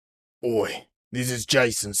Oi, this is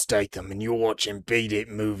Jason Statham, and you're watching Beat It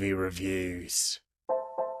Movie Reviews.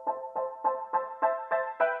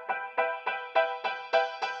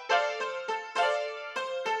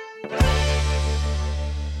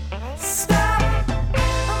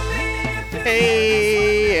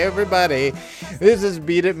 Hey, everybody. This is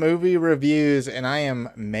Beat It Movie Reviews, and I am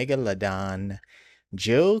Megalodon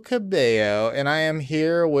Joe Cabello, and I am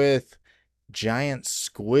here with Giant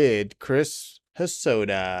Squid Chris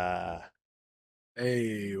Hasoda.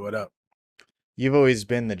 Hey, what up? You've always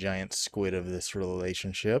been the giant squid of this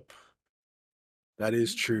relationship. That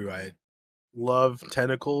is true. I love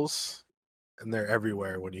tentacles, and they're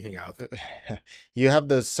everywhere when you hang out with You have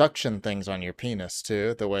those suction things on your penis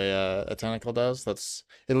too, the way a tentacle does. That's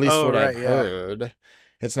at least Oh, what I've right, yeah. heard.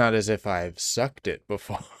 It's not as if I've sucked it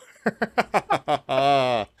before.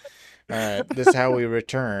 All right, this is how we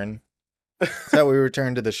return. This is how we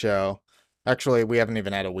return to the show. Actually, we haven't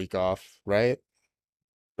even had a week off, right?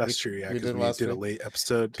 We That's true, yeah, we because did we last did a week. late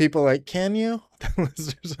episode. People are like, can you? The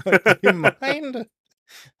listeners are like, do you mind?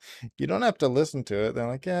 You don't have to listen to it. They're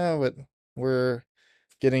like, yeah, but we're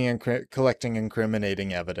collecting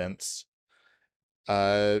incriminating evidence.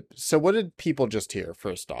 So what did people just hear?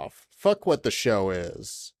 First off, fuck what the show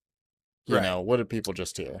is. Right. What did people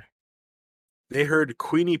just hear? They heard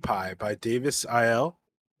Queenie Pie by Davis IL,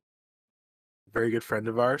 very good friend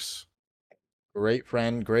of ours. Great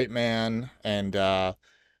friend, great man, and out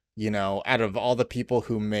of all the people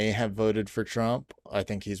who may have voted for Trump, I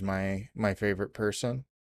think he's my favorite person.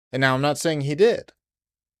 And now I'm not saying he did.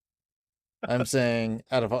 I'm saying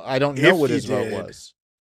I don't know If what he his vote did, was.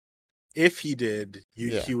 if he did,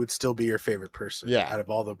 Yeah, he would still be your favorite person yeah. out of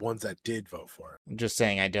all the ones that did vote for I'm just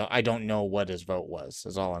saying I don't know what his vote was.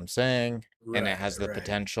 Is all I'm saying, him. and it Right, has the right.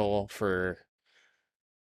 potential for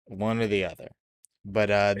one or the other. But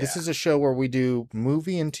this Yeah. is a show where we do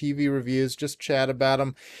movie and TV reviews, just chat about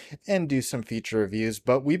them and do some feature reviews.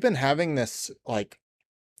 But we've been having this like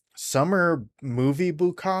summer movie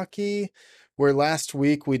bukkake where last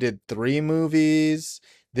week we did 3 movies.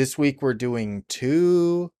 This week we're doing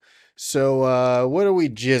 2. So what are we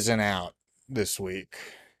jizzing out this week?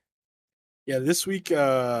 Yeah, this week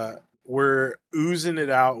we're oozing it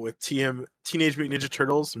out with Teenage Mutant Ninja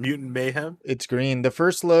Turtles Mutant Mayhem. It's green. The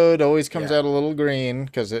first load always comes Yeah. out a little green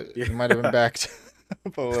because it Yeah. might have been backed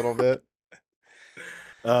up a little bit.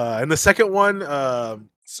 And the second one, Meg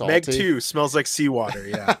Salty. 2 smells like seawater.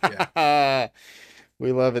 Yeah, yeah.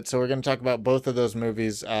 We love it. So we're going to talk about both of those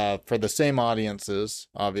movies for the same audiences,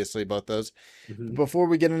 obviously, both those. But Mhm. before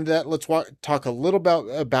we get into that, let's talk a little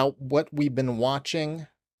about what we've been watching.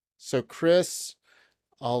 So, Chris,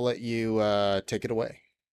 I'll let you take it away.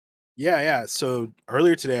 Yeah. So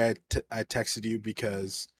earlier today, I texted you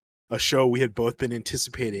because a show we had both been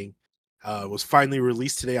anticipating was finally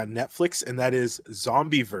released today on Netflix, and that is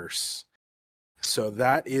Zombieverse. So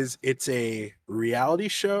it's a reality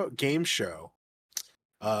show, game show,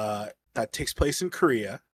 that takes place in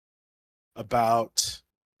Korea about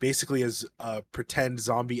basically as a pretend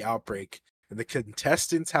zombie outbreak, and the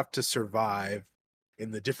contestants have to survive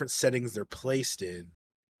in the different settings they're placed in,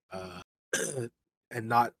 uh, and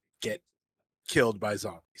not get killed by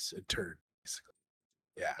zombies in turn. Basically,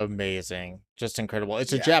 yeah, Amazing. Just incredible.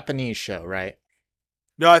 It's a yeah. Japanese show, right?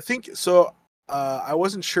 No, I think so. I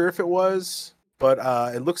wasn't sure if it was, but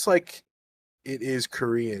it looks like it is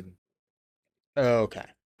Korean. Okay.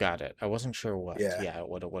 Got it. I wasn't sure Yeah,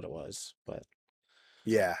 what it was, but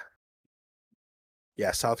yeah,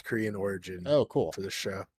 yeah. South Korean origin oh, cool. for the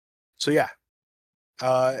show. So yeah,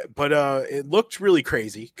 but it looked really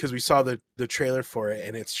crazy because we saw the trailer for it,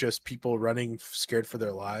 and it's just people running scared for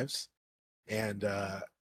their lives. And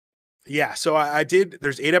yeah, so I did.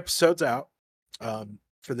 There's 8 episodes out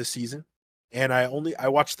for this season, and I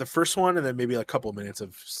watched the first one and then maybe a couple minutes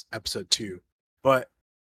of episode 2. But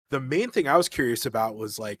the main thing I was curious about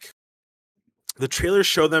was like the trailers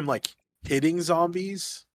show them like hitting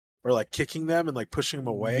zombies or like kicking them and like pushing them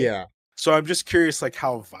away. Yeah. So I'm just curious like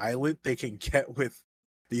how violent they can get with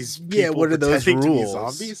these Yeah, people what are those pretending to be rules?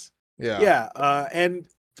 zombies. Yeah. Yeah, and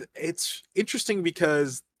it's interesting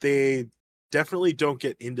because they definitely don't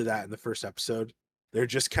get into that in the first episode. They're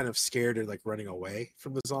just kind of scared and like running away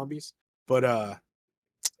from the zombies. But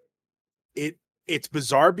it it's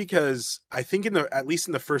bizarre because I think in the at least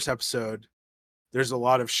in the first episode, there's a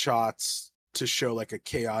lot of shots to show like a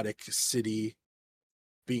chaotic city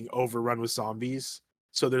being overrun with zombies.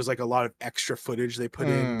 So there's like a lot of extra footage they put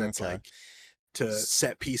in that's Okay. like to S-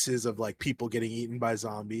 set pieces of like people getting eaten by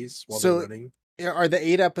zombies while they're So running. are the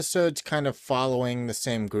 8 episodes kind of following the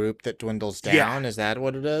same group that dwindles Yeah, down? Is that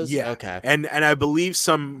what it is? yeah, Okay. and I believe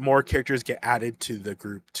some more characters get added to the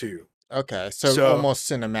group too. Okay. So So almost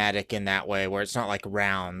cinematic in that way, where it's not like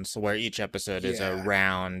rounds, where each episode is a yeah,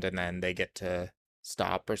 round and then they get to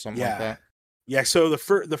stop or something like yeah, that. yeah. So the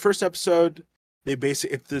first episode, they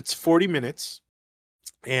basically it's 40 minutes,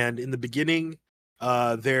 and in the beginning,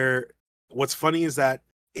 they're what's funny is that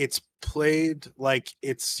it's played like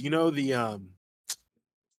it's the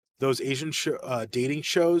those dating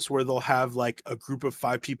shows where they'll have like a group of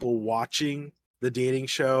 5 people watching the dating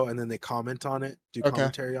show and then they comment on it, do Okay.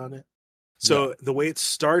 commentary on it. Yeah. So the way it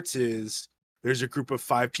starts is there's a group of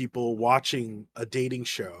 5 people watching a dating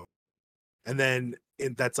show, and then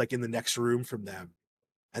that's like in the next room from them.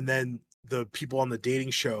 And then the people on the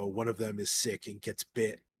dating show, one of them is sick and gets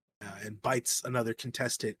bit and bites another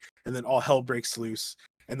contestant, and then all hell breaks loose.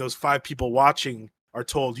 And those 5 people watching are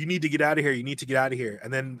told, "You need to get out of here. You need to get out of here."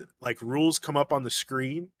 And then like rules come up on the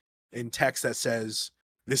screen in text that says,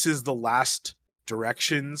 "This is the last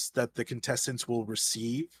directions that the contestants will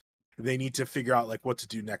receive. They need to figure out like what to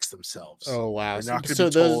do next themselves. Oh wow. They're not going to be So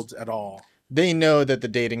those told at all." they know that the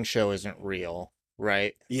dating show isn't real,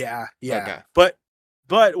 right? Yeah, yeah. Okay.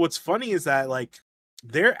 But what's funny is that like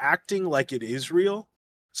they're acting like it is real.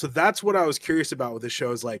 So that's what I was curious about with the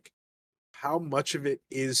show is like how much of it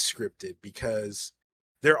is scripted, because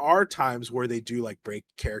there are times where they do like break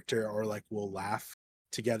character or like will laugh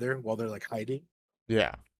together while they're like hiding.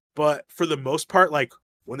 Yeah. But for the most part, like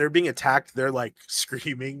when they're being attacked, they're like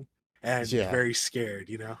screaming and Yeah. very scared,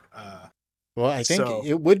 you know? Well, I think So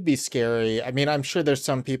it would be scary. I mean, I'm sure there's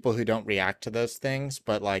some people who don't react to those things,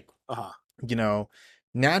 but like, uh-huh. you know,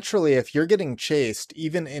 naturally, if you're getting chased,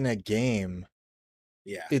 even in a game,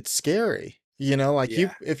 Yeah. it's scary. Like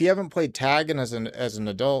Yeah. if you haven't played tag and as an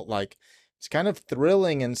adult, like it's kind of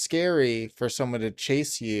thrilling and scary for someone to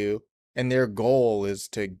chase you and their goal is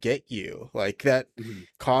to get you. Like that Mhm.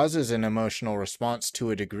 causes an emotional response to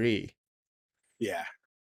a degree. Yeah.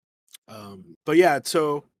 But yeah,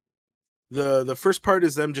 so the first part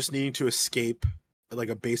is them just needing to escape, like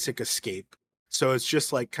a basic escape. So it's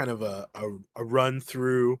just like kind of a run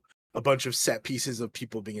through a bunch of set pieces of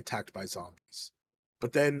people being attacked by zombies.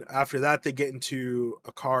 But then after that, they get into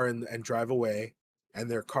a car and drive away, and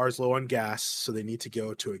their car's low on gas, so they need to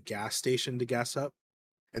go to a gas station to gas up.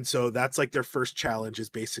 And so that's like their first challenge is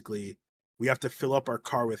basically we have to fill up our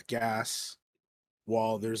car with gas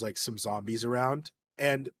while there's like some zombies around.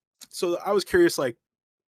 And so I was curious, like,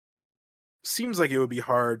 seems like it would be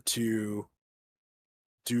hard to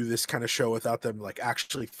do this kind of show without them like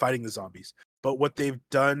actually fighting the zombies. But what they've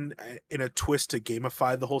done in a twist to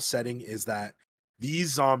gamify the whole setting is that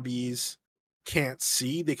these zombies can't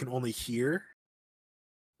see, they can only hear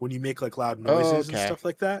when you make like loud Oh, noises and okay. stuff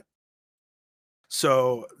like that.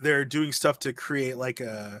 So they're doing stuff to create like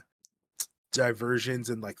a diversions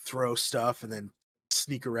and like throw stuff and then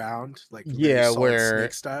sneak around like very Yeah, solid snake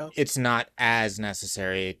where style. it's not as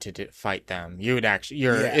necessary to fight them. You're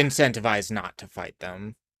Yeah. incentivized not to fight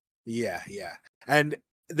them. Yeah, yeah. And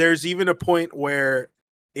there's even a point where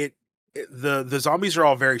the zombies are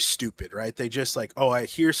all very stupid, right? They just like, oh, I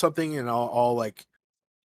hear something and I'll like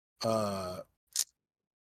uh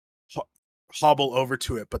ho- hobble over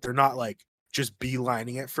to it, but they're not like just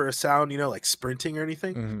beelining it for a sound, like sprinting or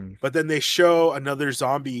anything. Hmm. But then they show another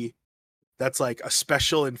zombie that's like a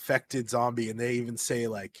special infected zombie, and they even say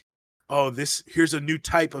like, "Oh, this here's a new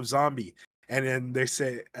type of zombie," and then they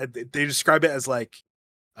say they describe it as like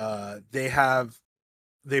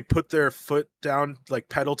they put their foot down like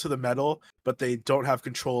pedal to the metal, but they don't have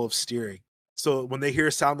control of steering. So when they hear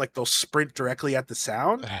a sound, like they'll sprint directly at the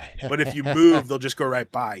sound, but if you move, they'll just go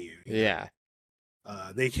right by you. Yeah.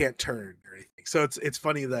 They can't turn or anything. So it's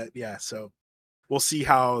funny that yeah. So we'll see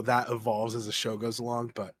how that evolves as the show goes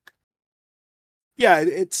along, but yeah,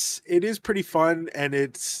 it is pretty fun, and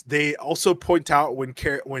they also point out when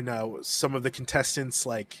some of the contestants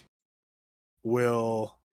like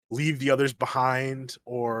will leave the others behind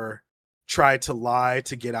or try to lie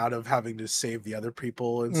to get out of having to save the other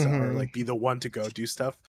people and stuff, or Hmm. like be the one to go do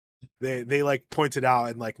stuff. They like point it out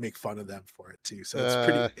and like make fun of them for it too. So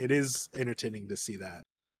Uh, it is entertaining to see that.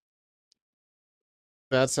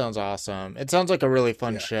 that sounds awesome. It sounds like a really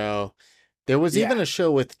fun Yeah. show. There was Yeah. even a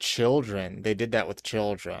show with children. They did that with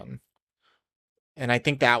children. And I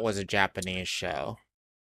think that was a Japanese show.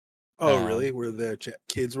 Oh, really? Um, Where the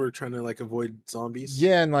kids were trying to like avoid zombies?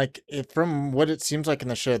 yeah, and like from what it seems like in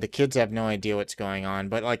the show, the kids have no idea what's going on,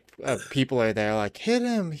 but like people are there like, hit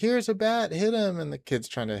him, here's a bat, hit him, and the kids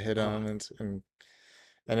trying to hit Uh, him,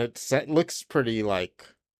 and it looks pretty like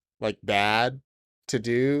bad. to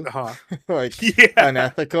do, Uh-huh. like Yeah.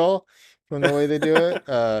 unethical from the way they do it.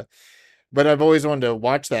 But I've always wanted to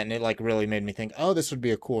watch that, and it like really made me think, oh, this would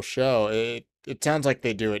be a cool show. It sounds like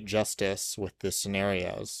they do it justice with the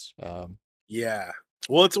scenarios. Yeah.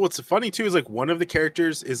 Well, it's what's funny too is like one of the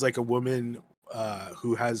characters is like a woman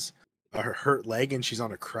who has a hurt leg and she's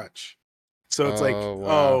on a crutch. So it's like, Oh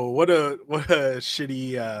wow, oh, what a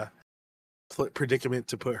shitty predicament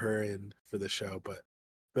to put her in for the show, but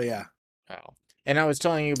yeah. wow. And I was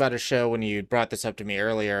telling you about a show when you brought this up to me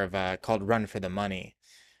earlier of called Run for the Money,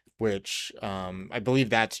 which I believe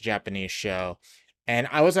that's a Japanese show. And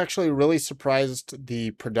I was actually really surprised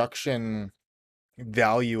the production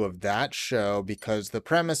value of that show because the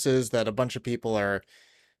premise is that a bunch of people are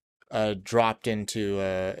dropped into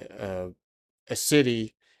a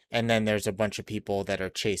city, and then there's a bunch of people that are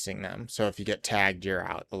chasing them. So if you get tagged, you're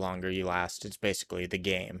out. The longer you last, it's basically the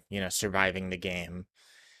game, surviving the game.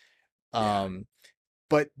 Yeah. Um,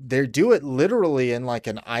 but they do it literally in like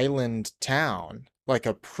an island town, like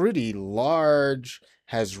a pretty large,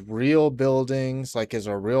 has real buildings, like is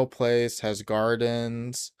a real place, has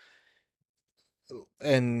gardens,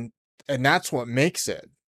 and and that's what makes it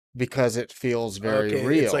because it feels very Okay, it's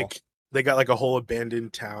real. like they got like a whole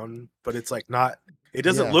abandoned town, but it's like not it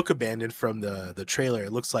doesn't Yeah. look abandoned from the trailer.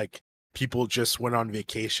 It looks like people just went on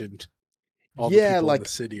vacation, all the Yeah, people in the like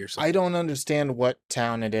city or I something. don't understand what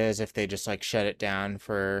town it is if they just like shut it down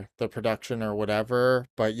for the production or whatever.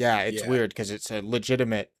 But yeah, it's Yeah. weird because it's a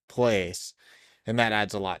legitimate place and that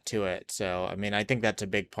adds a lot to it. So, I mean, I think that's a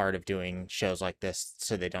big part of doing shows like this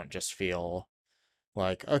so they don't just feel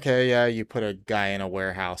like, okay, yeah, you put a guy in a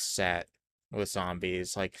warehouse set with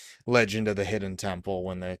zombies, like Legend of the Hidden Temple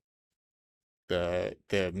when the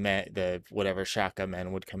whatever Shaka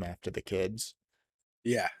men would come after the kids.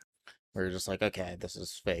 Yeah. We are just like, okay, this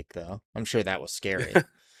is fake though. I'm sure that was scary.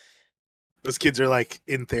 Those kids are like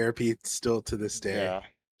in therapy still to this day Yeah.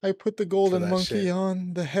 I put the for golden that monkey shit.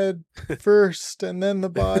 on the head first, and then the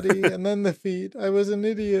body, and then the feet. I was an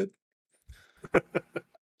idiot.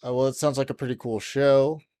 Well, it sounds like a pretty cool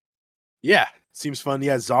show. Yeah, seems fun.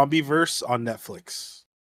 Yeah, Zombieverse on Netflix.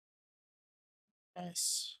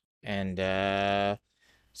 Nice. And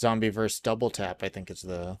Zombieverse Double Tap, I think is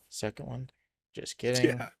the second one. Just kidding.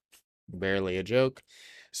 Yeah. Barely a joke.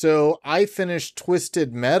 So I finished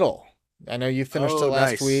Twisted Metal. I know you finished it Oh,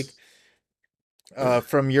 last week. nice.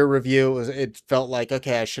 From your review, it felt like,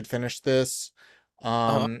 okay, I should finish this.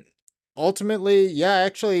 Uh-huh. Um, Ultimately, yeah, I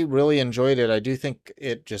actually really enjoyed it. I do think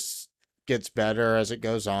it just gets better as it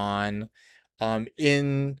goes on.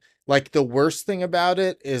 In like the worst thing about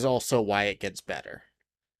it is also why it gets better.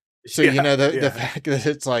 So Yeah, the yeah. fact that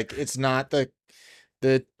it's like it's not the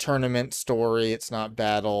tournament story, it's not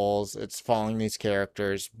battles, it's following these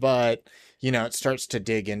characters, but it starts to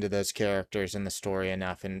dig into those characters and the story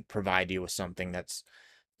enough and provide you with something that's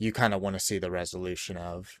you kind of want to see the resolution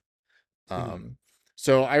of. Mhm. Um,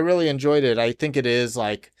 so I really enjoyed it. I think it is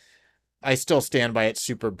like I still stand by its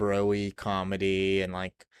super broy comedy and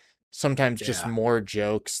like sometimes just Yeah. more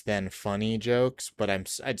jokes than funny jokes, but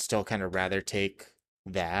I'd still kind of rather take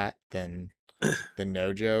that than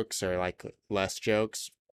no jokes or like less jokes.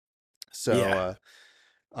 So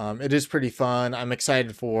Yeah. it is pretty fun. I'm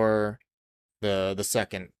excited for the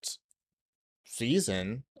second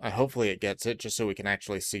season. Hopefully it gets it just so we can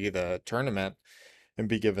actually see the tournament and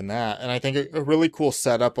be given that. And I think a really cool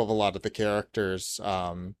setup of a lot of the characters,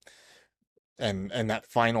 and that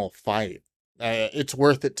final fight. It's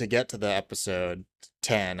worth it to get to the episode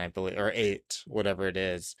 10, I believe, or 8, whatever it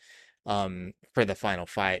is, for the final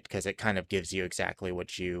fight because it kind of gives you exactly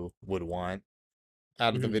what you would want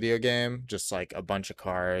out of the Mhm. video game. Just like a bunch of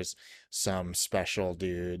cars, some special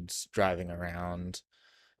dudes driving around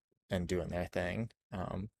and doing their thing.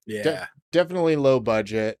 De- Yeah. Definitely low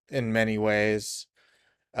budget in many ways.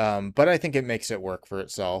 But I think it makes it work for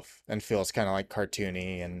itself and feels kind of like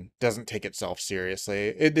cartoony and doesn't take itself seriously.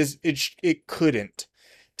 It couldn't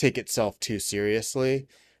take itself too seriously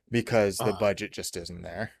because the Uh, budget just isn't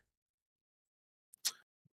there.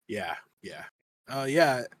 yeah. Yeah.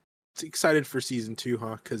 Yeah. It's excited for season 2,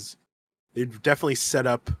 huh? Because they've definitely set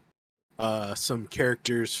up some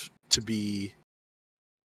characters to be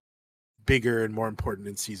bigger and more important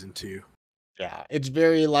in season 2. Yeah, it's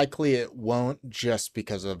very likely it won't just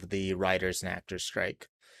because of the writers and actors strike.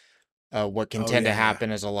 What can Oh tend to yeah.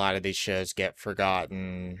 happen is a lot of these shows get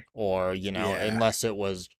forgotten, or Yeah. unless it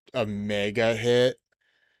was a mega hit,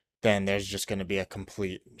 then there's just going to be a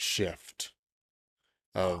complete shift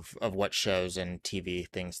of what shows and TV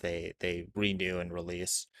things they renew and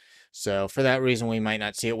release. So for that reason, we might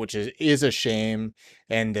not see it, which is a shame.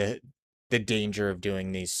 And the danger of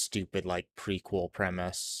doing these stupid like prequel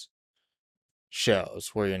premise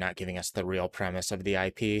shows where you're not giving us the real premise of the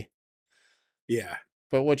IP. Yeah.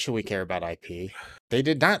 But what should we care about IP? They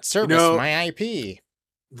did not You service know, my IP.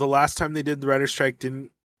 the last time they did the writer's strike,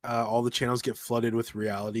 didn't all the channels get flooded with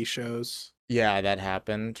reality shows? Yeah, that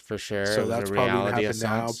happened for sure. It So was a that's probably gonna reality happen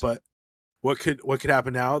now. assault. But what could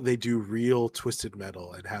happen now? They do real Twisted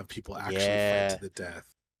Metal and have people actually fight to Yeah, the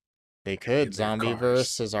death they could. in their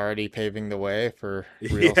Zombieverse cars. is already paving the way for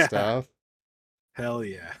real Yeah, stuff. hell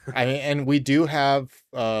yeah. I mean, and we do have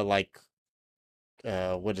like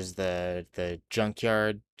what is the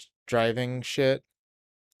junkyard driving shit?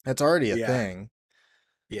 That's already a Yeah, thing.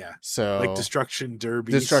 yeah. Like So Destruction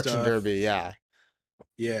Derby Destruction stuff. Derby, yeah.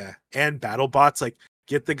 Yeah, and battle bots. Like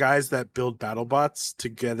get the guys that build battle bots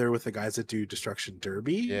together with the guys that do Destruction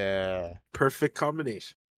Derby. Yeah. Perfect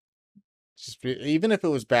combination. Even if it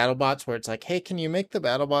was BattleBots where it's like, hey, can you make the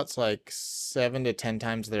BattleBots like 7 to 10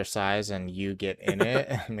 times their size and you get in it?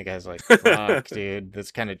 And the guy's like, fuck, dude,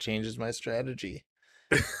 this kind of changes my strategy.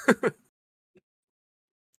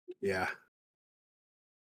 Yeah.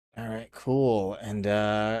 All right, cool. And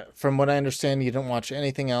from what I understand, you don't watch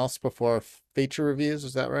anything else before feature reviews,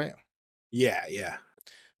 is that right? Yeah, yeah.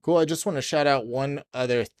 Cool. I just want to shout out one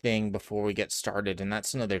other thing before we get started, and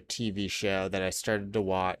that's another TV show that I started to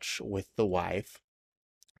watch with the wife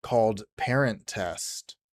called Parent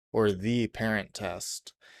Test or The Parent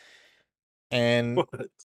Test. And What?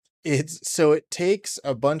 it takes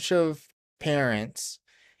a bunch of parents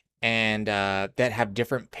and that have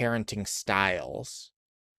different parenting styles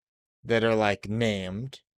that are like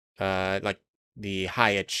named like the high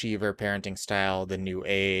achiever parenting style, the new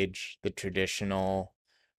age, the traditional,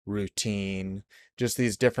 routine, just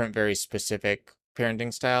these different very specific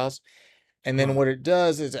parenting styles. And then Huh. what it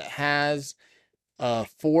does is it has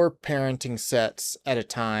 4 parenting sets at a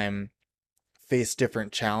time face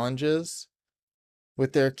different challenges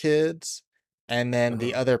with their kids, and then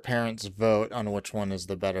the Uh-huh. other parents vote on which one is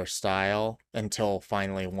the better style until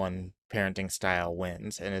finally one parenting style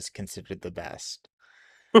wins and is considered the best.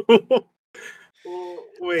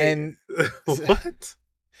 Wait, And what?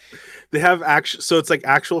 They have actual, so it's like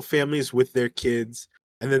actual families with their kids,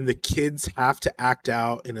 and then the kids have to act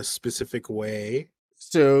out in a specific way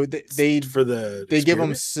so they for the they give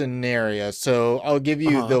them experiment. scenarios. So I'll give Uh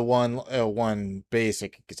you huh. the one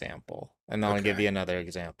basic example, and then I'll give Okay. you another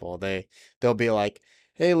example. They'll be like,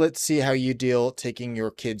 "Hey, let's see how you deal taking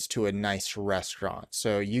your kids to a nice restaurant."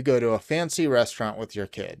 So you go to a fancy restaurant with your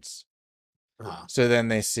kids. Uh-huh. So then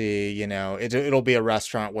they see, it'll be a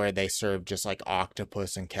restaurant where they serve just like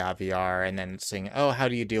octopus and caviar, and then saying, "Oh, how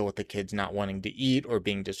do you deal with the kids not wanting to eat or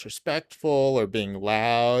being disrespectful or being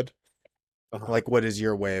loud? Uh-huh. Like, what is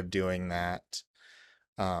your way of doing that?"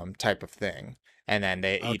 Type of thing. And then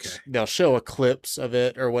Okay. they'll show a clips of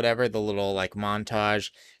it or whatever, the little like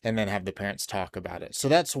montage, and then have the parents talk about it. So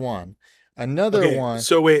that's one. Another Okay. one,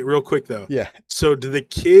 So wait, real quick though. yeah. So do the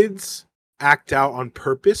kids act out on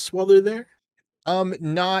purpose while they're there?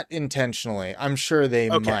 Not intentionally. I'm sure they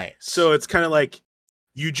Okay. might. So it's kind of like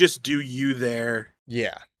you just do you there.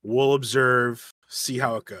 Yeah. We'll observe, see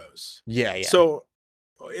how it goes. Yeah, yeah. So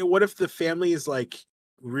what if the family is like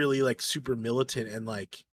really like super militant and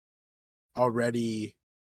like already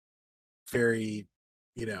very,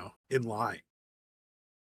 in line?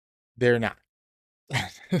 They're not.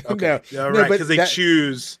 Okay. No, All no, right, because they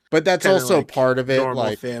choose but that's kind of also like part of it. normal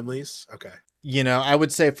Like, families. Okay. I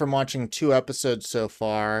would say from watching 2 episodes so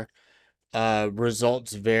far,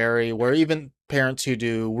 results vary where even parents who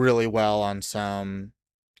do really well on some,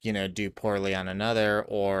 do poorly on another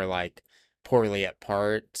or like poorly at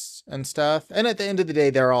parts and stuff. And at the end of the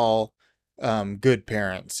day, they're all good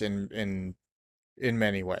parents in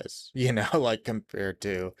many ways, like compared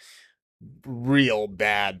to real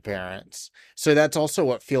bad parents. So that's also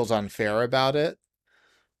what feels unfair about it.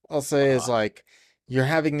 I'll say is Uh-huh. like you're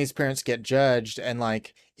having these parents get judged, and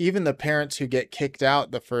like even the parents who get kicked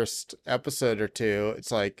out the first episode or two,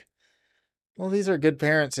 it's like, well, these are good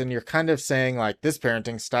parents, and you're kind of saying like this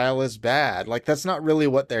parenting style is bad. Like that's not really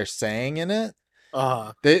what they're saying in it.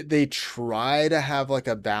 Uh-huh. They try to have like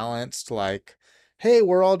a balanced like, hey,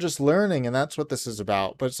 we're all just learning and that's what this is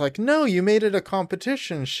about. But it's like, no, you made it a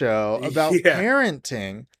competition show about Yeah.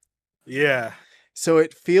 parenting. Yeah. So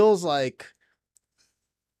it feels like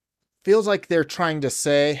they're trying to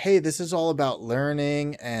say, hey, this is all about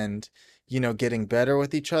learning and, getting better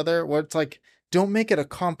with each other. Well, it's like, don't make it a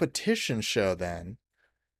competition show then.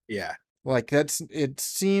 Yeah. Like, it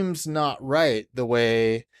seems not right the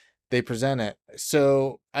way they present it.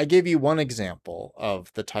 So I gave you one example of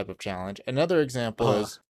the type of challenge. Another example Uh-huh.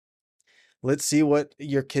 is let's see what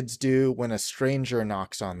your kids do when a stranger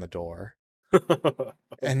knocks on the door. Oh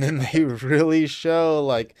And then God. they really show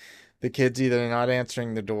like the kids either not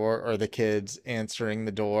answering the door or the kids answering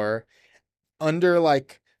the door under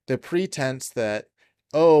like the pretense that,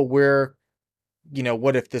 oh,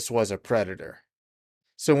 what if this was a predator?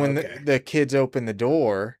 So when Okay. the kids open the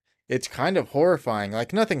door, it's kind of horrifying.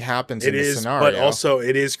 Like nothing happens It in the is, but scenario. also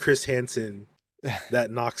it is Chris Hansen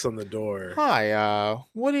that knocks on the door. Hi,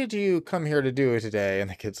 what did you come here to do today? And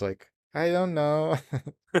the kid's like, I don't know.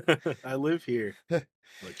 I live here.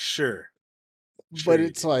 Like, sure. Sure But you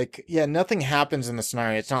it's do. like, yeah, nothing happens in the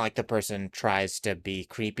scenario. It's not like the person tries to be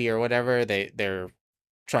creepy or whatever. They're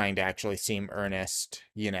trying to actually seem earnest,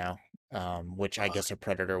 which I Uh, guess a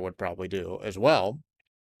predator would probably do as well.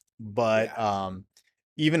 But yeah.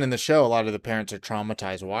 even in the show, a lot of the parents are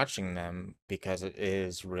traumatized watching them because it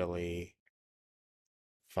is really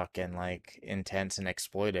fucking like intense and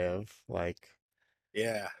exploitive. Like,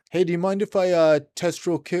 Yeah. hey, do you mind if I test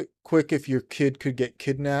real quick if your kid could get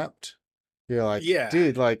kidnapped? You're like, Yeah.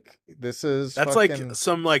 dude, like this is That's like fucking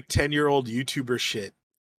some like 10-year-old YouTuber shit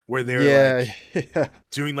where they're yeah, like yeah,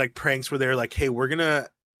 doing like pranks where they're like, hey, we're gonna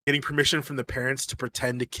getting permission from the parents to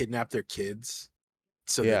pretend to kidnap their kids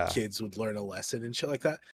so their yeah. kids would learn a lesson and shit like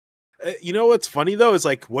that. You know what's funny though is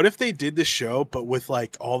like, what if they did the show but with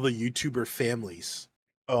like all the YouTuber families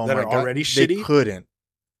Oh that my are God, already they shitty? couldn't.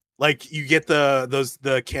 Like you get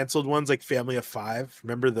the canceled ones like Family of Five.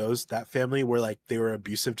 Remember those that family where like they were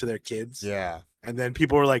abusive to their kids, Yeah, and then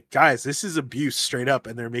people were like, guys, this is abuse straight up,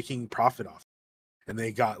 and they're making profit off, and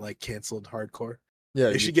they got like canceled hardcore. yeah.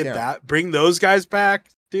 They You should get can't. that. Bring those guys back,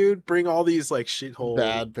 dude. Bring all these like shithole,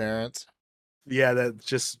 Bad parents. yeah, that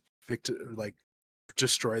just like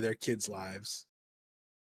destroy their kids' lives.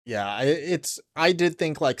 Yeah, I did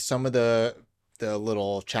think like some of the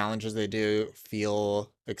little challenges they do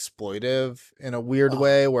feel exploitive in a weird Oh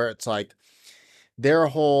way where it's like their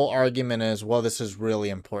whole argument is, well, this is really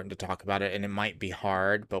important to talk about it and it might be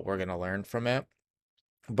hard, but we're going to learn from it.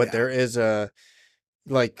 But yeah, there is a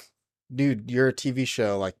like dude, you're a TV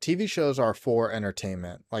show. Like TV shows are for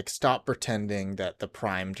entertainment. Like stop pretending that the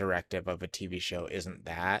prime directive of a TV show isn't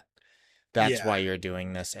that. That's yeah, why you're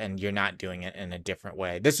doing this and you're not doing it in a different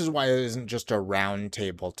way. This is why it isn't just a round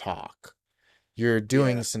table talk. You're yeah,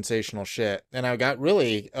 doing sensational shit. And I got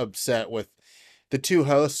really upset with the two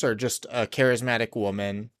hosts are just a charismatic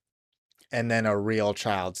woman and then a real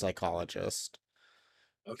child psychologist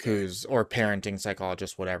okay, who's or parenting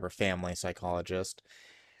psychologist, whatever, family psychologist.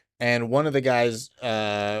 And one of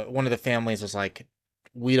the families was like,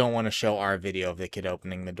 we don't want to show our video of the kid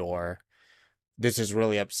opening the door. This is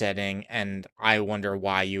really upsetting, and I wonder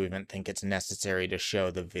why you even think it's necessary to show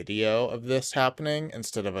the video of this happening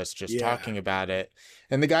instead of us just yeah, talking about it.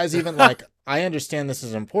 And the guy's even like, I understand this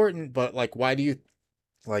is important, but like, why do you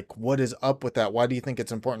like what is up with that? Why do you think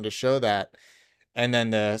it's important to show that? And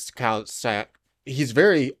then he's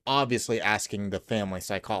very obviously asking the family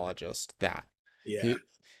psychologist that. yeah, He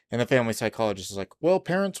and the family psychologist is like, "Well,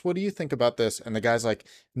 parents, what do you think about this?" And the guy's like,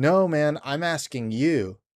 "No, man, I'm asking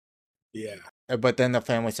you." yeah. But then the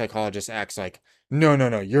family psychologist acts like, "No, no,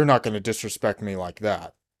 no, you're not going to disrespect me like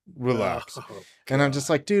that. Relax." Oh And I'm just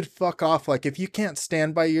god, like, "Dude, fuck off. Like if you can't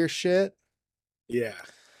stand by your shit, yeah,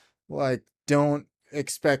 like don't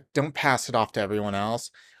pass it off to everyone else."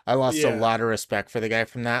 I lost a yeah. lot of respect for the guy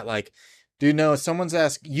from that. Like, dude, no, someone's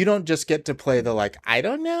asked, you don't just get to play the like, I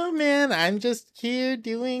don't know, man. I'm just here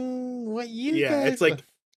doing what you Yeah, it's guys. like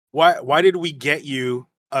why did we get you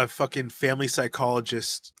a fucking family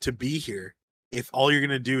psychologist to be here if all you're going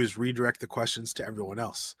to do is redirect the questions to everyone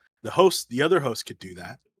else? The other host could do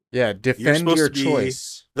that. Yeah, You're defend supposed your to be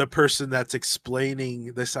choice. the person that's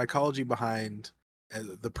explaining the psychology behind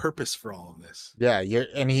the purpose for all of this. Yeah,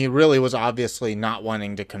 and he really was obviously not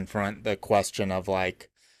wanting to confront the question of like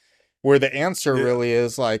where the answer Yeah, really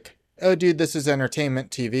is like, oh dude, this is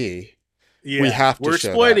entertainment TV. We yeah, have to we're show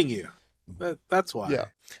that. exploiting you. That's Yeah. why.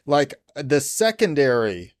 Like the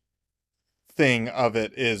secondary thing of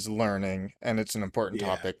it is learning and it's an important Yeah,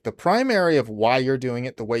 topic. The primary of why you're doing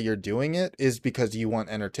it the way you're doing it is because you want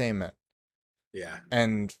entertainment. yeah,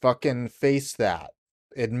 And fucking face that.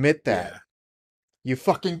 Admit that. yeah. You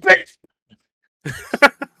fucking bitch.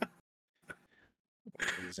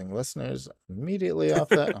 Losing listeners immediately off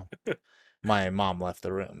that. Oh, my mom left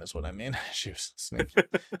the room, is what I mean. She was listening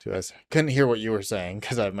to us. Couldn't hear what you were saying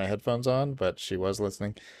because I have my headphones on, but she was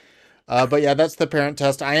listening. But yeah, that's the parent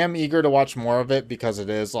test. I am eager to watch more of it because it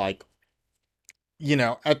is like,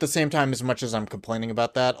 at the same time, as much as I'm complaining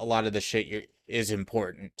about that, a lot of the shit is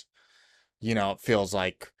important. It feels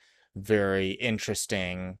like very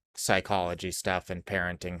interesting psychology stuff and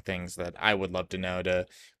parenting things that I would love to know, to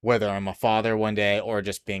whether I'm a father one day or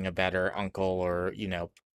just being a better uncle or,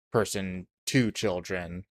 person to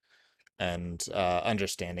children, and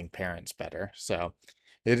understanding parents better. So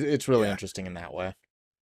it's really Yeah. interesting in that way.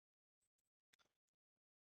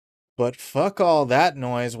 But fuck all that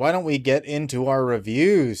noise. Why don't we get into our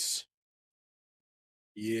reviews?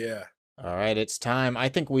 Yeah. All right, it's time. I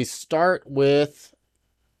think we start with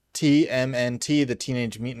TMNT, the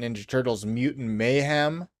Teenage Mutant Ninja Turtles Mutant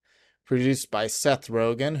Mayhem, produced by Seth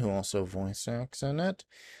Rogen, who also voice acts in it.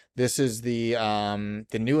 This is the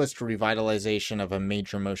newest revitalization of a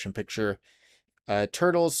major motion picture,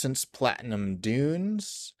 Turtles since Platinum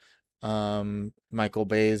Dunes. Michael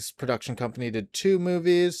Bay's production company did 2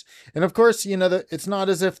 movies, and of course, it's not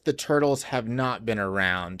as if the Turtles have not been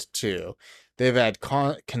around too. They've had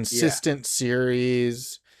Yeah. consistent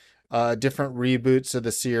series, different reboots of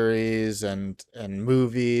the series and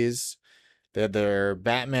movies. They had their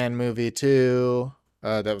Batman movie too,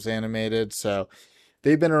 that was animated. So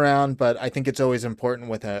they've been around, but I think it's always important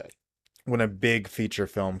when a big feature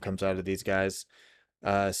film comes out of these guys.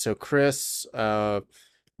 So Chris,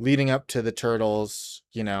 leading up to the Turtles,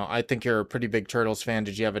 I think you're a pretty big Turtles fan.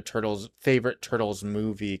 Did you have a favorite Turtles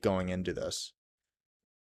movie going into this?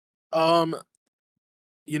 Um,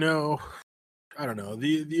 you know, I don't know.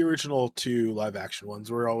 The original 2 live action ones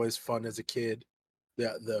were always fun as a kid.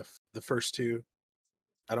 The first 2.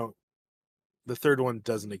 I don't the third one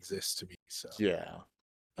doesn't exist to me, so Yeah,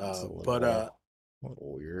 it's but a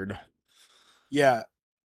little weird. yeah,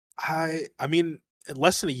 I mean,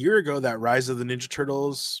 less than a year ago that Rise of the Ninja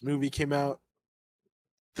Turtles movie came out,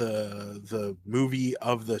 the movie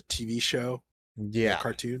of the TV show, the Yeah,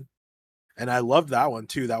 cartoon. And I loved that one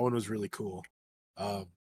too. That one was really cool. Um,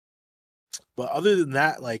 but other than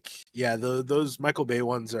that, like, yeah, those Michael Bay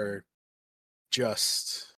ones are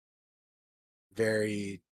just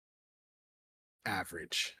very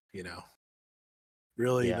average,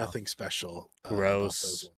 really yeah, nothing special about those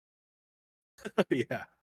gross. ones. Yeah.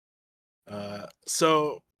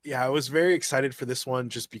 So yeah, I was very excited for this one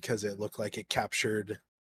just because it looked like it captured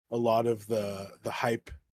a lot of the hype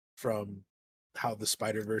from how the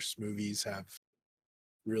Spider-Verse movies have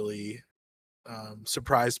really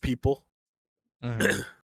surprised people. Hmm.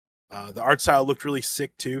 The art style looked really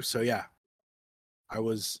sick too. So yeah, I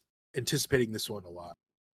was anticipating this one a lot.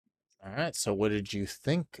 All right, so what did you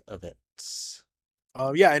think of it?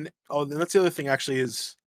 Yeah, and and that's the other thing actually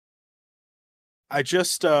is I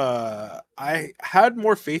had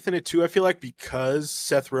more faith in it too. I feel like because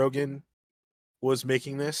Seth Rogen was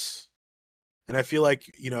making this, and I feel like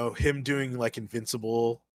him doing like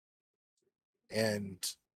Invincible and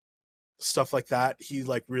stuff like that, he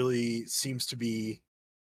like really seems to be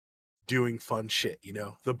doing fun shit.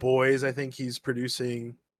 The Boys, I think he's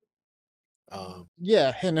producing. Um,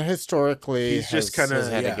 Yeah, and historically he's just kind has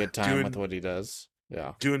of had a good time with doing what he does.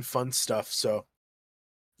 Yeah. fun stuff. So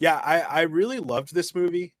yeah, I really loved this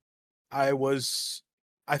movie. I was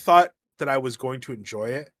I thought that I was going to enjoy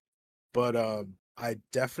it, but I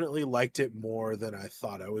definitely liked it more than I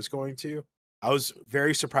thought I was going to. I was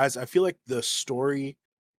very surprised. I feel like the story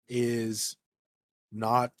is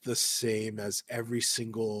not the same as every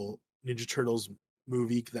single Ninja Turtles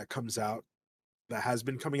movie that comes out, that has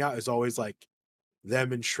been coming out, is always like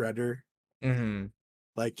them and Shredder. Hmm.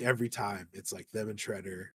 Like every time it's like them and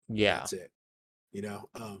Shredder and Yeah. that's it.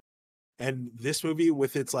 And this movie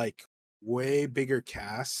with its like way bigger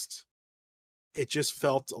cast, it just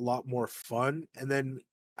felt a lot more fun. And then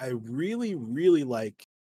I really, really like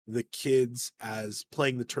the kids as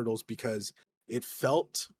playing the turtles because it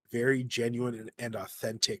felt very genuine and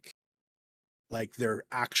authentic. Like they're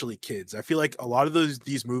actually kids. I feel like a lot of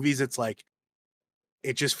these movies, it's like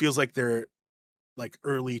it just feels like they're like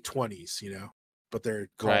early 20s, but they're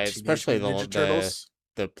called Right, Teenage especially Mutant Ninja Turtles.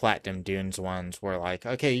 the Platinum Dunes ones were like,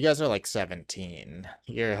 okay, you guys are like 17.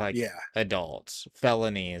 You're like Yeah, adults.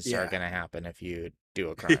 Felonies are yeah, gonna happen if you do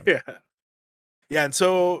a crime. yeah. Yeah, and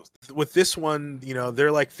so with this one,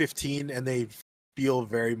 they're like 15 and they feel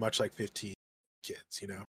very much like 15 kids.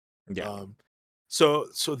 Yeah. Um so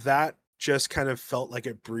that just kind of felt like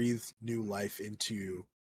it breathed new life into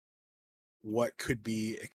what could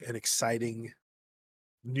be an exciting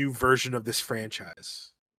new version of this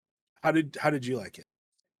franchise. How did you like it?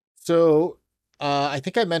 So, I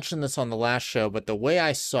think I mentioned this on the last show, but the way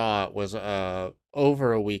I saw it was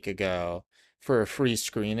over a week ago for a free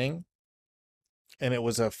screening. And it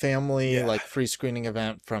was a family Yeah. like free screening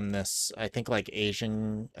event from this, I think, like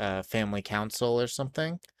Asian Family Council or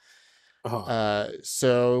something. Uh-huh.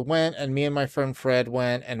 So went, and me and my friend Fred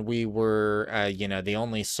went, and we were, the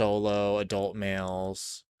only solo adult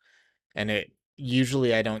males. And it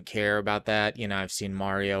usually I don't care about that. I've seen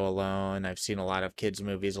Mario alone. I've seen a lot of kids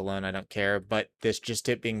movies alone. I don't care. But this, just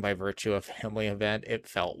it being by virtue of family event, it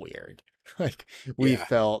felt weird. Like we Yeah.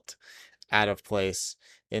 felt out of place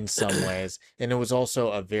in some ways. And it was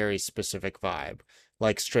also a very specific vibe.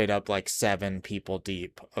 Like straight up like 7 people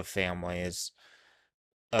deep of families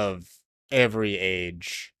of every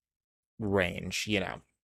age range.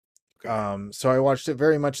 Okay. So I watched it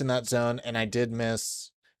very much in that zone, and I did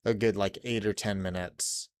miss a good like 8 or 10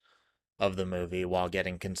 minutes of the movie while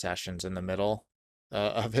getting concessions in the middle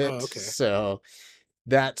of Oh, it. okay. So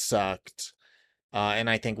that sucked. And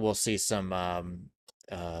I think we'll see some uh,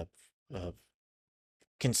 uh,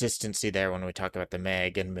 consistency there when we talk about the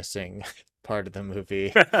Meg and missing part of the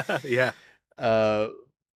movie. Yeah. Uh,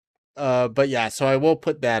 but yeah, so I will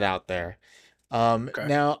put that out there. Okay.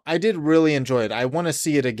 Now I did really enjoy it. I want to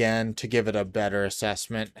see it again to give it a better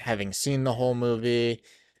assessment, having seen the whole movie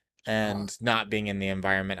Uh-huh. and not being in the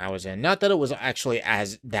environment I was in. Not that it was actually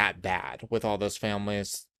as that bad with all those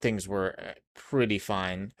families. Things were pretty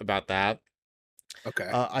fine about that. Okay.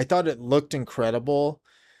 I thought it looked incredible.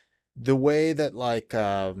 The way that like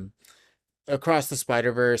Across the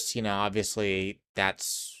Spider-Verse, obviously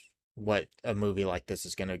that's what a movie like this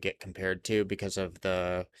is going to get compared to because of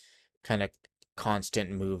the kind of constant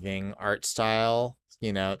moving art style.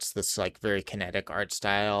 It's this like very kinetic art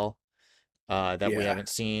style that we Yeah. haven't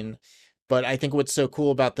seen. But I think what's so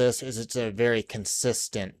cool about this is it's a very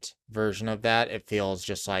consistent version of that. It feels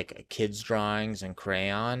just like kids' drawings and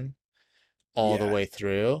crayon all the Yeah. way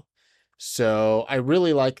through. So I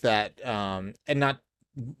really like that. And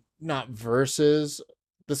not versus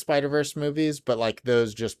the Spider-Verse movies, but like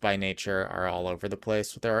those just by nature are all over the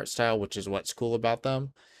place with their art style, which is what's cool about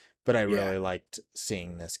them. But I Yeah. really liked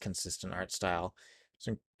seeing this consistent art style.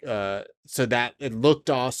 So that it looked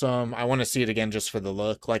awesome. I want to see it again just for the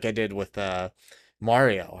look, like I did with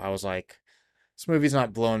Mario. I was like, this movie's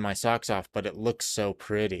not blowing my socks off, but it looks so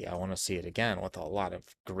pretty. I want to see it again with a lot of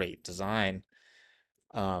great design.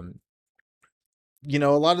 Um, a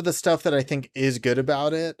lot of the stuff that I think is good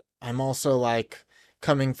about it, I'm also like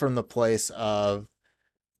coming from the place of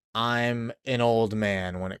I'm an old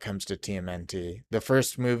man when it comes to TMNT. The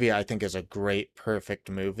first movie I think is a great, perfect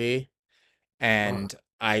movie, Uh-huh. and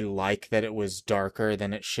I like that it was darker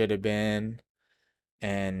than it should have been,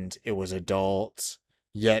 and it was adult,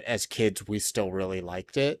 yet as kids we still really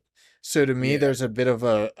liked it. So to me, Yeah. there's a bit of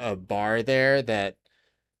a bar there that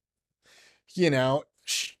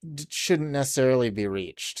shouldn't necessarily be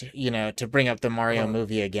reached. To bring up the Mario Uh-huh.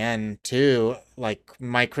 movie again, too, like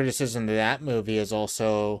my criticism of that movie is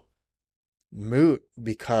also moot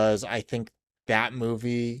because I think that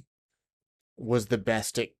movie was the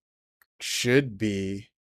best it should be.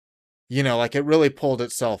 Like it really pulled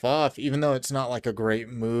itself off, even though it's not like a great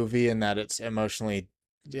movie and that it's emotionally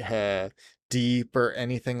uh, deep or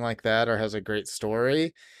anything like that or has a great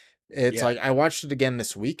story. It's Yeah. like I watched it again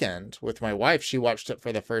this weekend with my wife. She watched it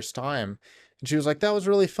for the first time and she was like, that was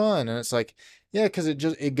really fun. And it's like, yeah, because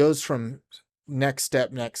it goes from next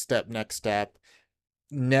step, next step, next step,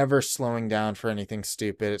 never slowing down for anything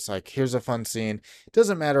stupid. It's like, here's a fun scene. It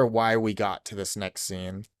doesn't matter why we got to this next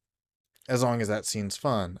scene, as long as that scene's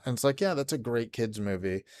fun. And it's like, yeah, that's a great kids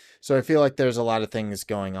movie. So I feel like there's a lot of things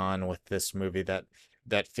going on with this movie that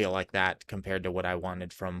feel like that compared to what I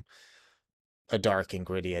wanted from a dark and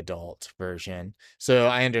gritty adult version. So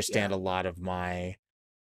I Yeah. understand a lot of my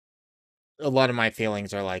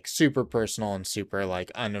feelings are like super personal and super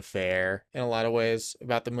like unfair in a lot of ways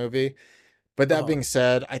about the movie. But that Uh-huh. being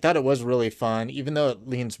said, I thought it was really fun, even though it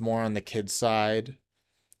leans more on the kids side.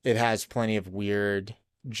 It has plenty of weird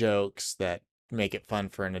jokes that make it fun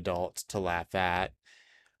for an adult to laugh at.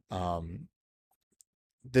 Um,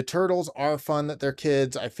 the turtles are fun that they're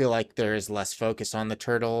kids. I feel like there is less focus on the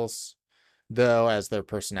turtles, though, as their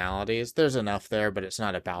personalities. There's enough there, but it's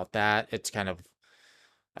not about that. It's kind of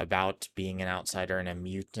about being an outsider and a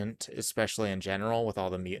mutant, especially in general, with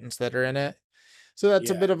all the mutants that are in it. So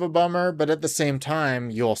that's a Yeah. bit of a bummer, but at the same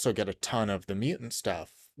time, you also get a ton of the mutant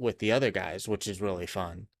stuff with the other guys, which is really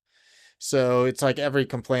fun. So it's like every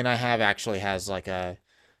complaint I have actually has like a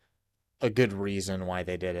good reason why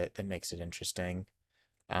they did it that makes it interesting.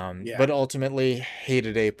 Yeah. But ultimately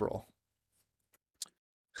hated April.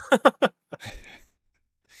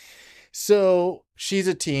 So she's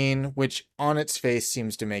a teen, which on its face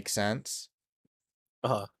seems to make sense.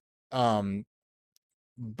 Uh-huh. Um,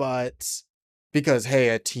 but because hey,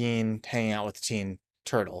 a teen hanging out with teen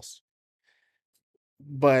turtles.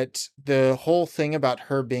 but the whole thing about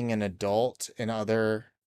her being an adult in other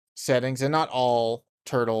settings, and not all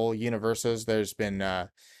turtle universes, there's been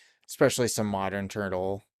especially some modern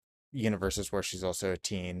turtle universes where she's also a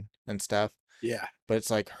teen and stuff. Yeah. But it's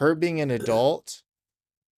like her being an adult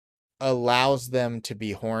allows them to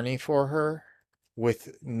be horny for her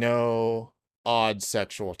with no odd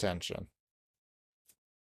sexual tension.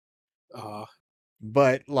 Uh,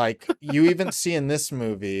 But like you even see in this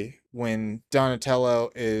movie when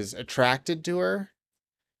Donatello is attracted to her,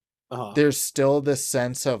 uh, there's still this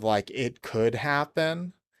sense of like it could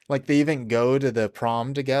happen. Like they even go to the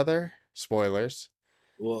prom together. Spoilers.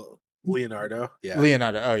 well, Leonardo. Yeah.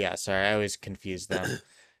 Leonardo. Oh yeah, sorry, I always confuse them.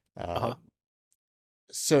 Uh, Uh-huh.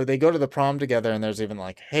 so they go to the prom together, and there's even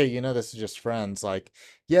like, hey, this is just friends. Like,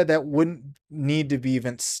 yeah, that wouldn't need to be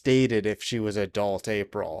even stated if she was adult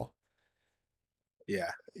April.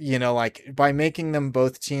 Yeah. Like by making them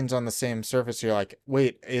both teens on the same surface, you're like,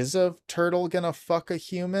 wait, is a turtle gonna fuck a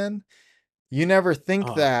human? You never think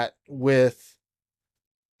Uh-huh. that with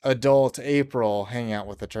adult April hanging out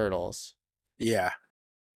with the turtles. Yeah.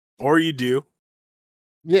 Or you do.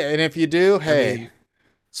 Yeah, and if you do, I hey, mean,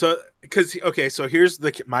 so because okay, so here's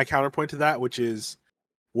my counterpoint to that, which is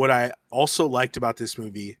what I also liked about this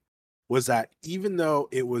movie was that even though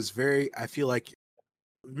it was very, I feel like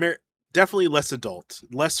mer- definitely less adult,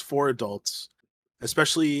 less for adults,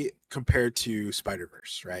 especially compared to Spider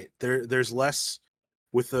Verse. Right there's less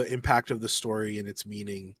with the impact of the story and its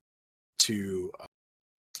meaning to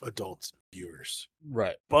adult viewers.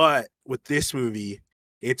 right. But with this movie,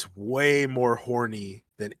 it's way more horny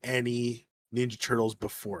than any Ninja Turtles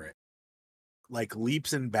before it. Like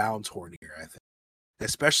leaps and bounds hornier, I think.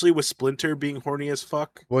 Especially with Splinter being horny as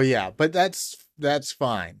fuck. Well, yeah, but that's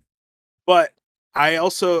fine. But I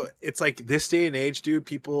also, it's like this day and age, dude,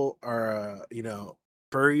 people are,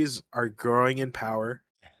 furries are growing in power.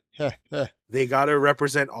 They got to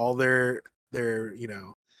represent all their,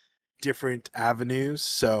 different avenues.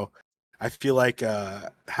 So I feel like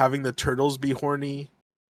having the turtles be horny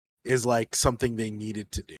is like something they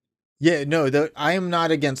needed to do. Yeah, no, I am not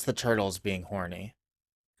against the turtles being horny.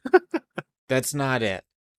 That's not it.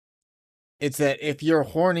 It's that if you're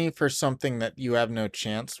horny for something that you have no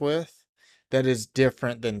chance with, that is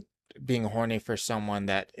different than being horny for someone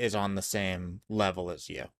that is on the same level as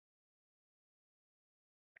you.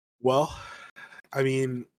 Well, I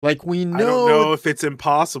mean, Like we I don't know know if it's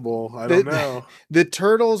impossible. I don't the know. the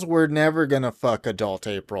turtles were never gonna fuck adult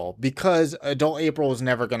April because adult April was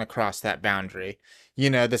never gonna cross that boundary.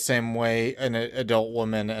 The same way an adult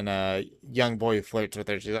woman and a young boy who flirts with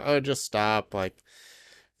her, she's like, oh, just stop. Like,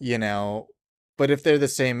 you know, but if they're the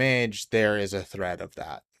same age, there is a threat of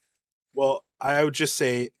that. Well, I would just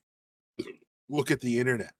say look at the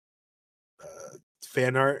internet.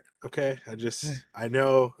 Fan art, okay? I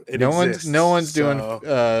know it No one's exists. doing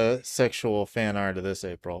So sexual fan art of this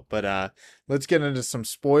April. But let's get into some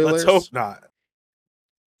let's hope spoilers. not.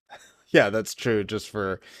 Yeah, that's true. Just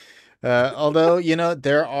for although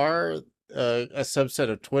there are a subset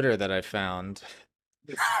of Twitter that I found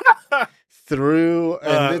through,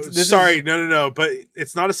 and this is Sorry, no, but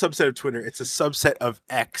it's not a subset of Twitter. It's a subset of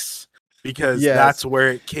X because yes, that's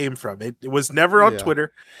where it came from. It was never on yeah,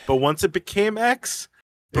 Twitter, but once it became X,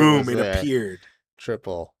 it boom, was it there appeared.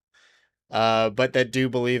 triple. But that do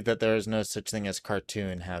believe that there is no such thing as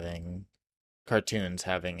cartoons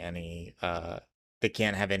having any they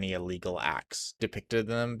can't have any illegal acts depicted in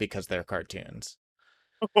them because they're cartoons.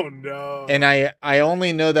 Oh And no. I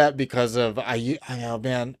only know that because of oh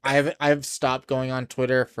man, I've stopped going on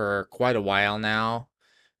Twitter for quite a while now,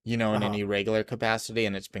 in Uh-huh. any regular capacity,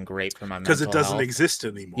 and it's been great for my Because it mental doesn't health. exist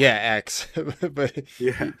anymore. Yeah, X. But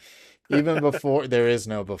Yeah. even before, there is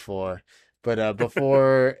no before. But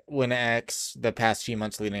before, when X, the past few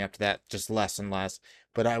months leading up to that, just less and less.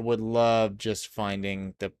 But I would love just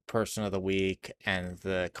finding the person of the week and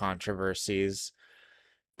the controversies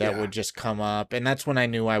that Yeah. would just come up. And that's when I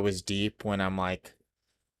knew I was deep, when I'm like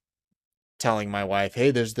telling my wife, hey,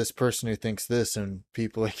 there's this person who thinks this, and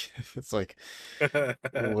people like, it's like,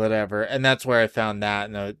 whatever. And that's where I found that.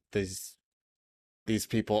 And these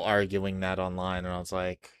people arguing that online. And I was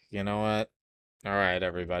like, you know what? All right,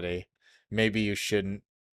 everybody. Maybe you shouldn't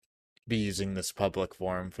be using this public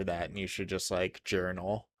forum for that, and you should just like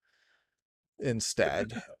journal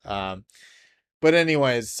instead. But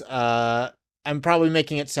anyways, I'm probably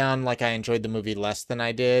making it sound like I enjoyed the movie less than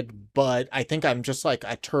I did, but I think I'm just like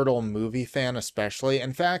a turtle movie fan, especially.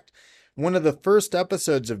 In fact, one of the first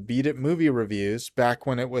episodes of Beat It Movie Reviews, back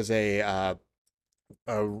when it was a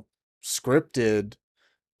scripted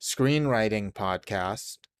screenwriting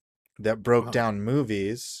podcast that broke Uh-huh. down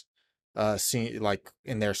movies, see like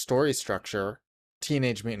in their story structure,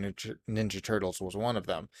 Teenage Mutant Ninja Turtles was one of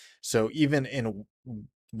them. So even in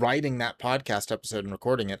writing that podcast episode and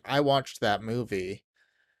recording it, I watched that movie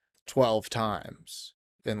 12 times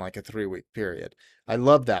in like a 3 week period. I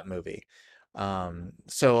love that movie.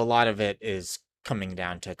 So a lot of it is coming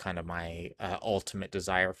down to kind of my ultimate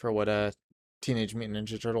desire for what a Teenage Mutant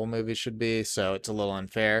Ninja Turtle movie should be. So it's a little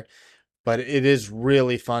unfair, but it is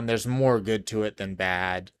really fun. There's more good to it than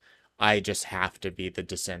bad. I just have to be the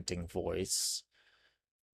dissenting voice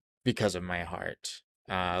because of my heart.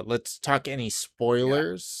 Let's talk any Yeah,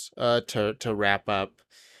 spoilers to wrap up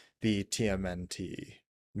the TMNT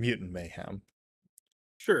Mutant Mayhem.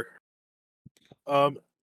 sure. Um,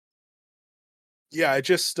 yeah, I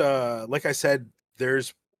just like I said,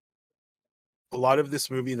 there's a lot of this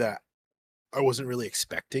movie that I wasn't really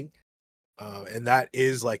expecting, and that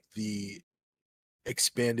is like the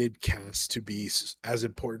expanded cast to be as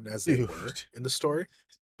important as they were Dude, in the story.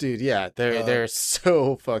 dude, yeah, they're Uh, they're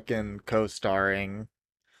so fucking co-starring.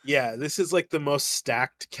 yeah, this is like the most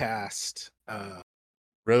stacked cast.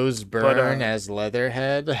 Rose But Byrne as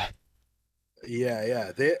Leatherhead. yeah,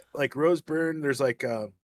 yeah, they like Rose Byrne. There's like uh,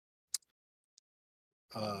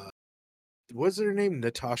 what's her name?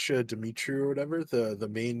 Natasha Dimitri or whatever. The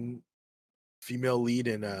main female lead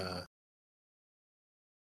in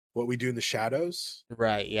What We Do in the Shadows.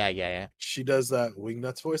 Right, yeah, yeah, yeah. She does that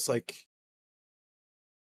Wingnuts voice, like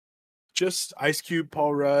just Ice Cube,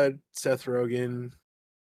 Paul Rudd, Seth Rogen,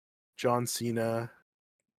 John Cena,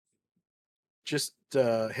 just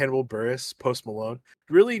Hannibal Buress, Post Malone.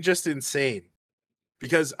 Really just insane.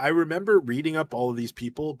 Because I remember reading up all of these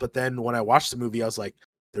people, but then when I watched the movie, I was like,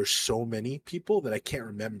 there's so many people that I can't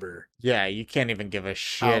remember Yeah, you can't even give a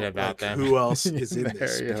shit how about like them who else in is in there,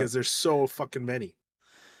 this yeah. because there's so fucking many.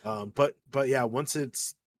 But yeah, once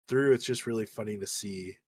it's through, it's just really funny to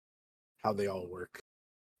see how they all work.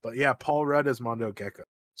 But yeah, Paul Rudd as Mondo Gecko.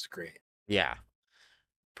 It's great. Yeah. Great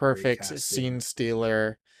Perfect casting. scene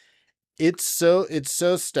stealer. It's so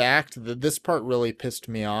stacked that this part really pissed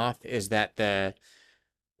me off is that the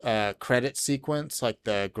credit sequence, like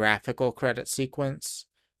the graphical credit sequence,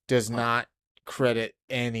 does Huh. not credit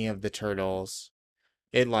any of the turtles.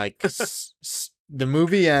 It like the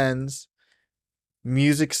movie ends,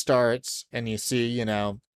 music starts, and you see,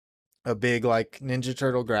 a big like Ninja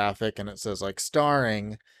Turtle graphic, and it says like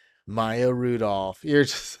starring Maya Rudolph. You're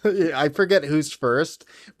just I forget who's first,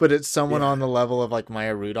 but it's someone Yeah. on the level of like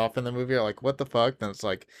Maya Rudolph in the movie. You're like, what the fuck? Then it's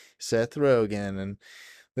like Seth Rogen and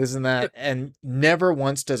this and that, and never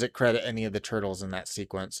once does it credit any of the turtles in that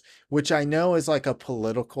sequence, which I know is like a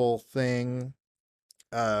political thing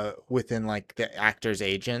within like the actors'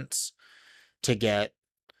 agents to get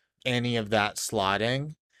any of that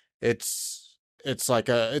slotting. It's like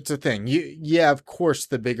it's a thing. Yeah, of course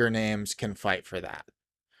the bigger names can fight for that,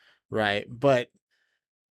 right? But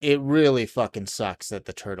it really fucking sucks that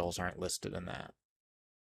the turtles aren't listed in that.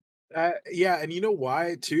 Yeah, and you know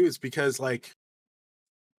why too? It's because like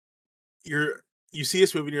you're you see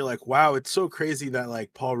this movie and you're like, wow, it's so crazy that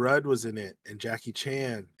like Paul Rudd was in it and Jackie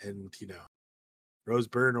Chan and Rose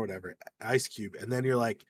Byrne or whatever, Ice Cube, and then you're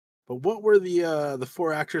like, but what were the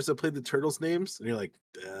four actors that played the turtles' names? And you're like,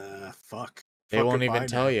 They fuck won't if even I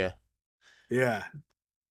tell know. you. Yeah,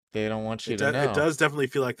 They don't want you to it know. does definitely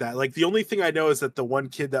feel like that. Like the only thing I know is that the one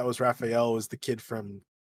kid that was Raphael was the kid from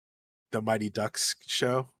the Mighty Ducks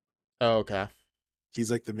show. Oh, okay.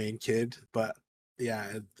 He's like the main kid, but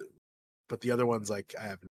yeah, but the other one's like I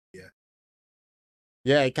have no idea.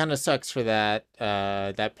 Yeah, it kind of sucks for that.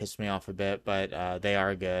 That pissed me off a bit, but they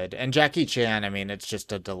are good. And Jackie Chan, I mean, it's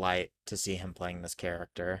just a delight to see him playing this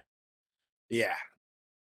character. Yeah,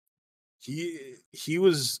 he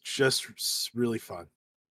was just really fun.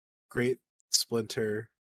 Great Splinter,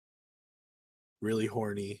 really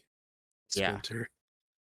horny Yeah. Splinter,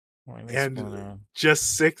 Horny and Splinter.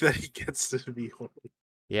 just sick that he gets to be horny.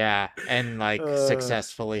 Yeah, and like Uh,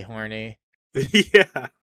 successfully horny. yeah,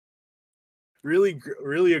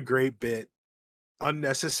 really a great bit.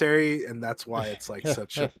 Unnecessary, and that's why it's like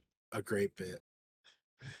such a great bit.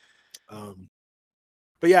 Um,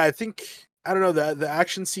 but yeah, I think I don't know the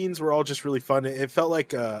action scenes were all just really fun. It felt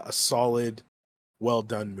like a solid, well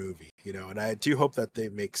done movie, and I do hope that they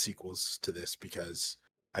make sequels to this because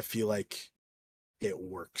I feel like it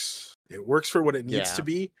works. It works for what it needs to Yeah.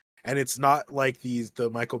 be, and it's not like the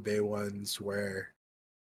Michael Bay ones where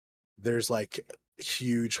there's like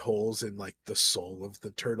huge holes in like the soul of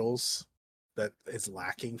the turtles that is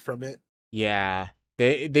lacking from it. Yeah.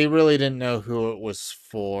 They really didn't know who it was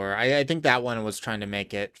for. I think that one was trying to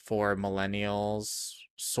make it for millennials,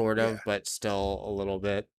 sort Yeah, of, but still a little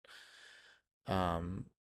bit. Um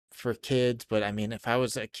for kids, but I mean, if I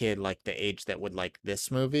was a kid like the age that would like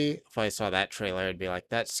this movie, if I saw that trailer, I'd be like,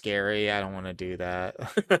 that's scary. I don't want to do that.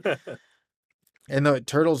 And the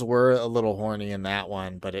turtles were a little horny in that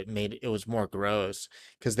one, but it was more gross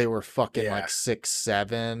because they were fucking Yeah. like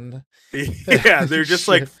 6'7". Yeah, they're just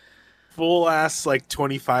like Shit. full ass like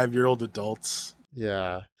 25-year-old adults.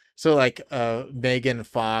 Yeah. So like Megan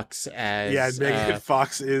Fox Yeah, and Megan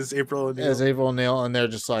Fox is April as O'Neil. April O'Neil, and they're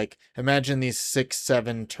just like, imagine these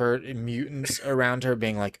 6'7" mutants around her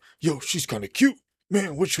being like, "Yo, she's kind of cute,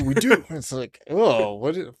 man. What should we do?" And it's like, oh,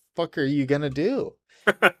 what the fuck are you gonna do?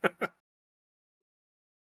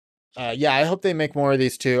 Yeah, I hope they make more of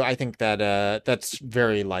these too. I think that that's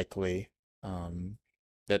very likely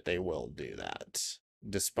that they will do that, Yeah.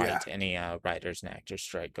 despite any writers and actors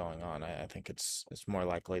strike going on. I think it's more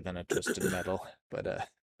likely than a Twisted Metal, but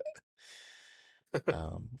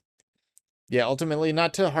um, yeah, ultimately,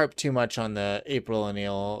 not to harp too much on the April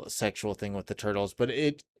O'Neil sexual thing with the turtles, but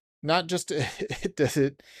it not just it does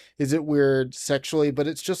it is it weird sexually, but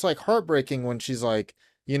it's just like heartbreaking when she's like,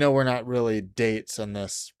 we're not really dates on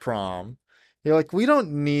this prom. You're like, we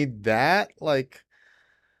don't need that. Like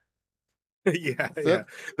Yeah, yeah.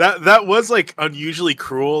 that, That was like unusually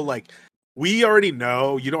cruel. Like we already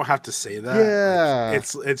know, you don't have to say that. Like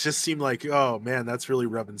yeah. it just seemed like, oh man, that's really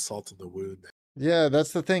rubbing salt in the wound. Yeah,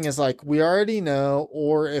 that's the thing is like we already know,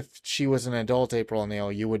 or if she was an adult April O'Neil,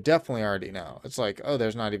 you would definitely already know. It's like, oh,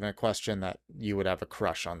 there's not even a question that you would have a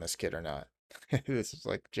crush on this kid or not. This is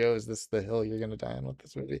like, Joe, is this the hill you're gonna die on with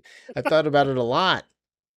this movie? I've thought about it a lot.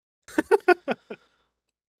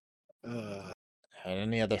 Uh, And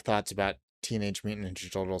any other thoughts about Teenage Mutant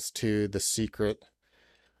Ninja Turtles 2, The Secret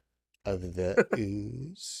of the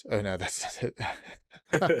Ooze? Oh no, that's not it.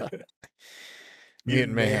 Mutant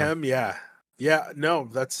Mutant Mayhem. Mayhem, yeah. Yeah, no,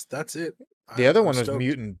 that's it. The other I'm one was stoked.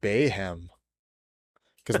 Mutant Bayhem,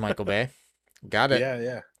 because Michael Bay. Got it. Yeah,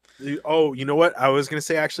 yeah. Oh, you know what? I was gonna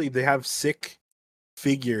say actually they have sick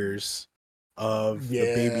figures of the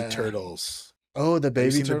baby Yeah. turtles. Oh, the Have you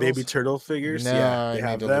baby seen the baby turtles? turtle figures? No, Yeah, I they need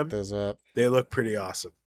have to look them. those up They look pretty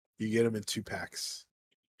awesome. You get them in 2 packs.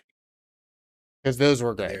 because those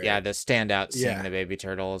were And good. Yeah, they're the standout seeing yeah, the baby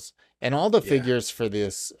turtles and all the yeah. figures for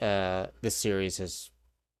this series has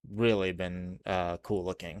really been cool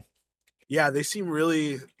looking. Yeah, they seem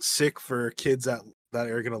really sick for kids that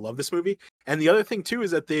are gonna love this movie. And the other thing too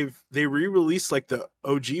is that they re-released like the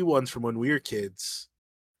OG ones from when we were kids.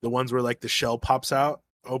 The ones where like the shell pops out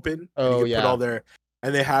open and you Oh can put all yeah. their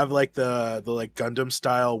and they have like the like Gundam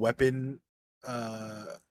style weapon uh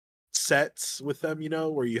sets with them,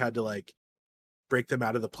 where you had to like break them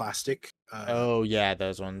out of the plastic. Oh yeah,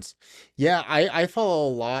 those ones. Yeah, I follow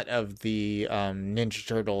a lot of the Ninja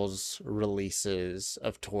Turtles releases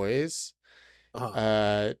of toys. uh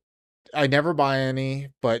Uh I never buy any,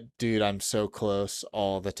 but dude, I'm so close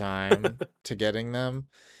all the time to getting them.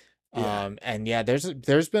 yeah. And yeah,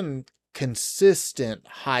 there's been consistent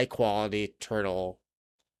high quality turtle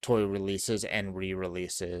toy releases and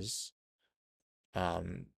re-releases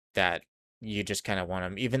that you just kind of want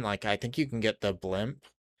them. Even like I think you can get the blimp,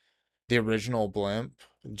 the original blimp,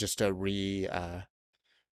 just a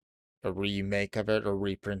remake of it or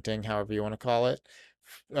reprinting, however you want to call it,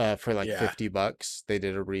 for like Yeah. $50. They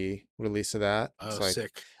did a re-release of that. It's Oh, like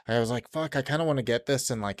sick. I was like, fuck, I kind of want to get this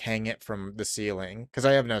and like hang it from the ceiling because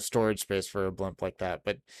I have no storage space for a blimp like that.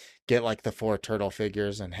 But get like the 4 turtle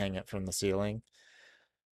figures and hang it from the ceiling.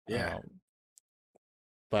 Yeah. Um,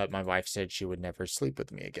 but my wife said she would never sleep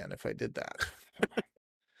with me again if I did that.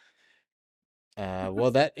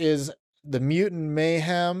 Well, that is the Mutant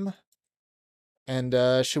Mayhem,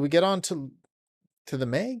 and should we get on to the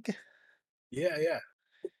Meg? Yeah, yeah.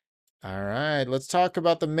 All right, let's talk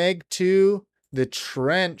about the Meg 2, The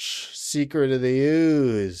Trench, Secret of the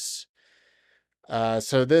Ooze.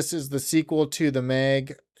 So this is the sequel to the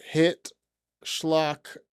Meg hit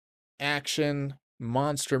schlock action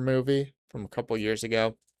monster movie from a couple years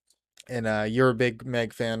ago. And you're a big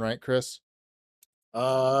Meg fan, right, Chris?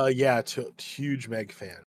 Yeah, huge Meg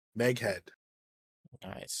fan. Meg head.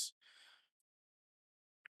 Nice.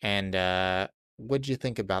 And what'd you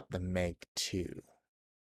think about the Meg 2?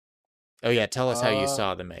 Oh yeah, tell us how you Uh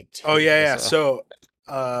saw the Meg oh 2 yeah, yeah. also.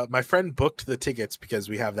 So my friend booked the tickets because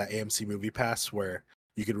we have that AMC movie pass where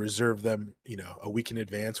you could reserve them, a week in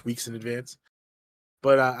advance, weeks in advance.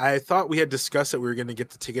 But I thought we had discussed that we were going to get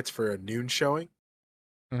the tickets for a noon showing,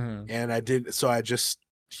 Mhm. and I did. So I just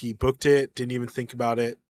he booked it, didn't even think about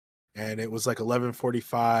it, and it was like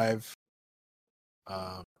 11:45.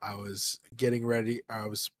 I was getting ready. I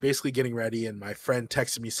was basically getting ready, and my friend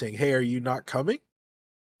texted me saying, "Hey, are you not coming?"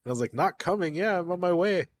 And I was like, "Not coming? Yeah, I'm on my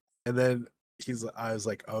way." And then I was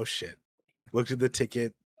like, oh shit. Looked at the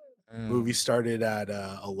ticket. Movie Mm. started at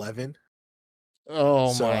 11.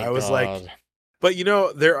 Oh So my I was like, god. but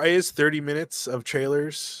there is 30 minutes of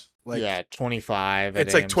trailers. Like Yeah, 25 at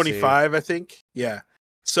it's like AMC. 25, I think. Yeah.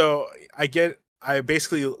 So I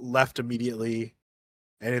basically left immediately,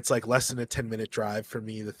 and it's like less than a 10-minute drive for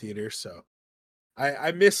me, the theater. So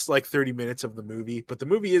I missed like 30 minutes of the movie, but the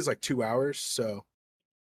movie is like 2 hours. So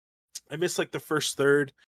I missed like the first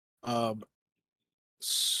third. Um,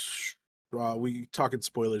 we talking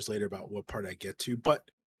spoilers later about what part I get to, but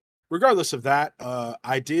regardless of that,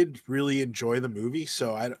 I did really enjoy the movie,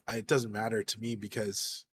 so it doesn't matter to me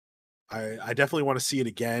because I definitely want to see it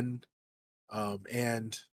again.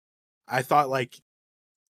 And I thought like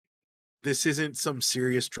this isn't some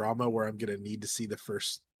serious drama where I'm gonna need to see the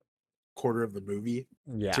first quarter of the movie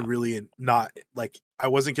to Yeah. really not like I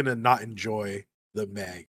wasn't gonna not enjoy the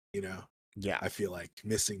Meg, Yeah. I feel like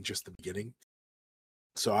missing just the beginning.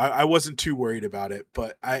 So I wasn't too worried about it,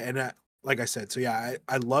 but like I said, so yeah,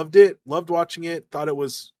 I loved it, loved watching it, thought it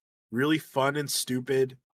was really fun and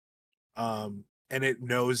stupid. And it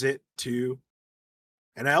knows it too.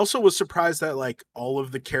 And I also was surprised that like all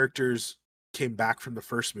of the characters came back from the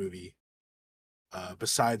first movie,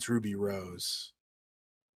 besides Ruby Rose.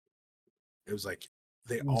 It was like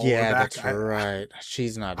they all are Yeah, back. that's right.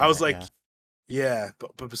 She's not I in was it, yeah. like, yeah,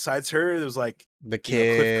 but besides her, there was like, The Cliff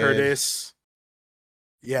kid. Curtis.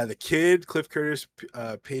 Yeah, the kid, Cliff Curtis,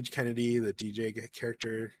 Paige Kennedy, the DJ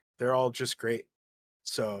character, they're all just great.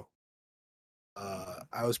 So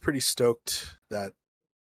I was pretty stoked that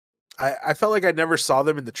I felt like I never saw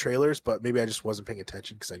them in the trailers, but maybe I just wasn't paying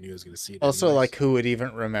attention because I knew I was going to see it Also, like, anyways. who would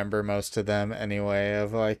even remember most of them anyway,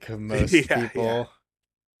 of like most Yeah, yeah, people?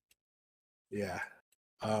 yeah.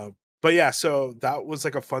 But yeah, so that was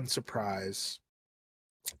like a fun surprise.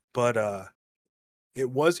 But it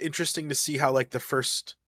was interesting to see how like the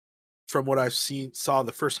first, from what I've saw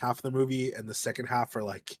the first half of the movie and the second half are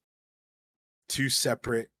like two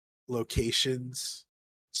separate locations.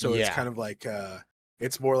 So it's Yeah. kind of like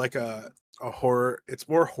it's more like a horror, it's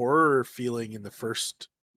more horror feeling in the first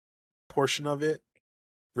portion of it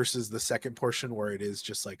versus the second portion where it is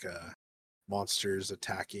just like monsters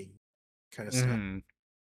attacking kind of stuff. Hmm.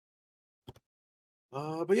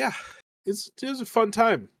 But yeah, it was a fun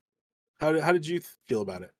time. How did you feel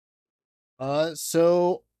about it?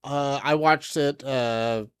 I watched it,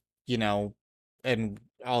 you know, and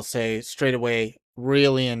I'll say straight away,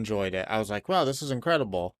 really enjoyed it. I was like, wow, this is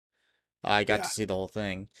incredible. I got to Yeah. see the whole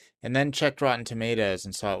thing. And then checked Rotten Tomatoes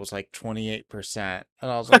and saw it was like 28%.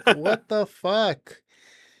 And I was like, what the fuck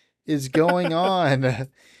is going on?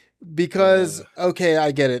 Because, uh okay,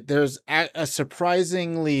 I get it. There's a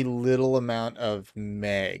surprisingly little amount of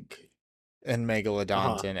Meg and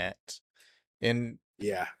Megalodons uh-huh. in it. And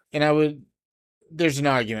Yeah. and there's an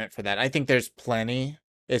argument for that. I think there's plenty.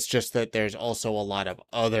 It's just that there's also a lot of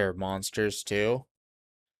other monsters too.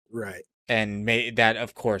 Right. And that,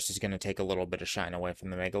 of course, is going to take a little bit of shine away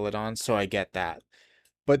from the Megalodons. So I get that.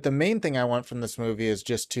 But the main thing I want from this movie is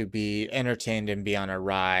just to be entertained and be on a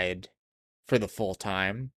ride for the full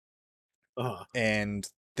time. Uh-huh. And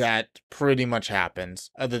that pretty much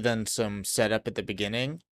happens, other than some setup at the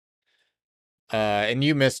beginning. And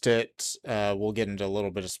you missed it. We'll get into a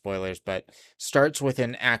little bit of spoilers, but starts with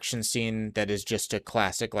an action scene that is just a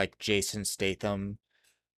classic, like Jason Statham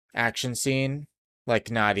action scene. Like,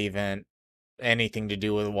 not even anything to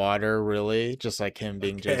do with water, really. Just like him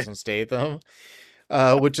being Okay. Jason Statham,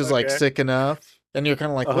 which is like Okay. sick enough. And you're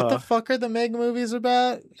kind of like, what the Uh-huh. fuck are the Meg movies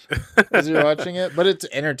about? As you're watching it, but it's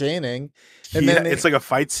entertaining. And Yeah, then it's like a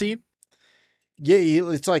fight scene, yeah,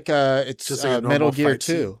 it's like just like a Metal normal Gear fight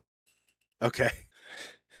scene. 2. Okay.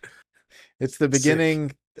 It's the Sick.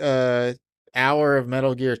 beginning hour of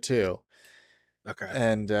Metal Gear 2 Okay.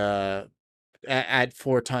 and at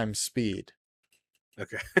 4 times speed.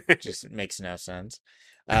 Okay. Just makes no sense.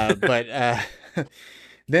 But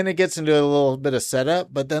then it gets into a little bit of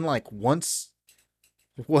setup, but then like once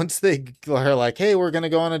they are like, "Hey, we're going to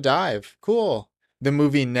go on a dive." Cool. The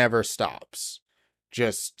movie never stops.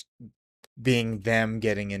 Just being them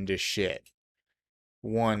getting into shit.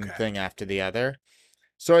 One Okay. thing after the other.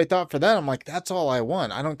 So I thought for that, I'm like, that's all I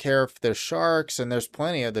want. I don't care if there's sharks, and there's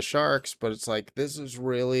plenty of the sharks, but it's like, this is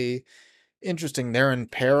really interesting. They're in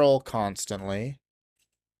peril constantly.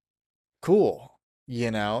 Cool.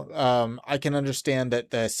 I can understand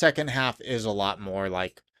that the second half is a lot more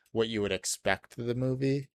like what you would expect the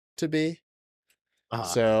movie to be. Uh-huh.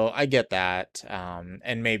 So I get that.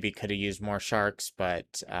 And maybe could have used more sharks,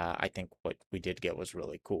 but I think what we did get was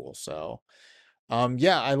really cool. So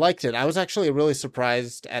yeah, I liked it. I was actually really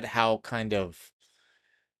surprised at how kind of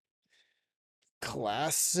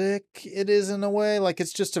classic it is in a way. Like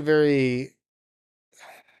it's just a very,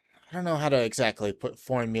 I don't know how to exactly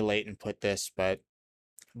formulate and put this, but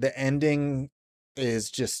the ending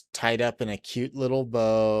is just tied up in a cute little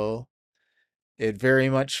bow. It very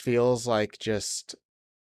much feels like just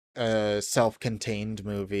a self-contained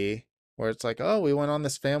movie where it's like, oh, we went on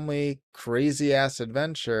this family crazy ass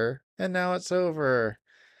adventure and now it's over.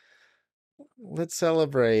 Let's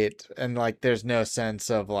celebrate. And like there's no sense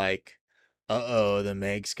of like, uh-oh, the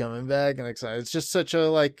Meg's coming back and excited. It's just such a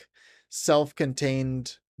like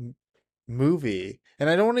self-contained movie. And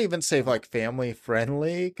I don't even say Uh, like family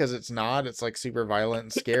friendly because it's not. It's like super violent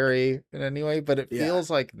and scary in any way, but it yeah. feels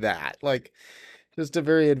like that. Like just a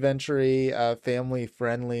very adventure-y, family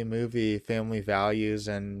friendly movie, family values,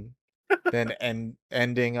 and then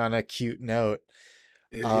ending on a cute note.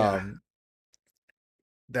 Yeah. Um,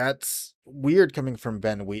 that's weird coming from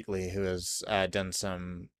Ben Wheatley, who has done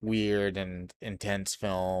some weird and intense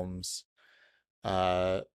films.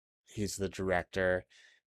 Uh, he's the director.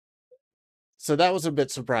 So that was a bit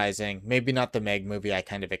surprising. Maybe not the Meg movie I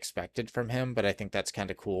kind of expected from him, but I think that's kind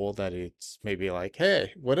of cool that it's maybe like,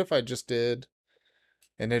 hey, what if I just did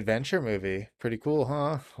an adventure movie? Pretty cool,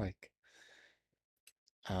 huh? Like,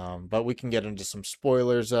 but we can get into some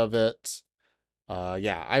spoilers of it.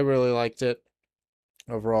 Yeah, I really liked it.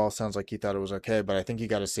 Overall, sounds like you thought it was okay, but I think you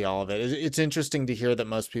got to see all of it. It's interesting to hear that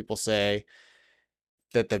most people say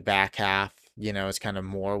that the back half, is kind of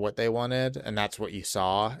more what they wanted, and that's what you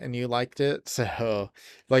saw and you liked it. So,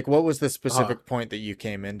 like, what was the Uh, specific point that you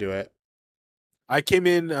came into it? I came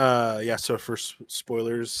in. Yeah. So for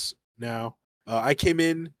spoilers now, I came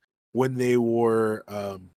in when they were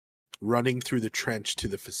running through the trench to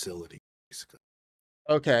the facility. Basically.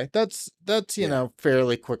 Okay, that's Yeah.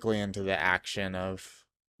 fairly quickly into the action of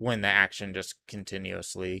when the action just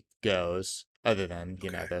continuously goes, other than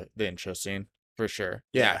Okay. the intro scene for sure.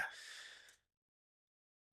 Yeah, Yeah.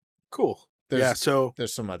 Cool. Yeah. there's So,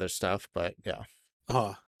 there's some other stuff, but yeah,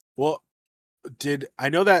 uh, well, did I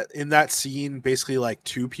know that in that scene, basically like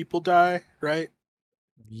two people die, right?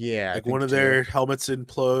 yeah, I Like one think of too. their helmets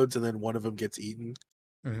implodes, and then one of them gets eaten.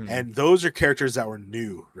 Hmm. And those are characters that were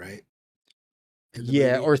new, right? In the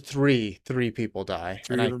Yeah, movie, or three people die,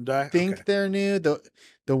 and three of I them die. Okay. think they're new.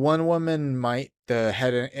 The one woman might the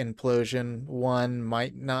head implosion one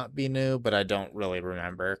might not be new, but I don't really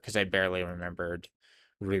remember because I barely remembered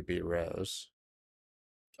Ruby Rose.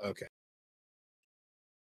 Okay.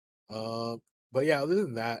 But yeah, other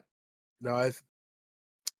than that, no, I've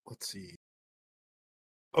let's see.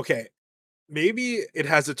 Okay, maybe it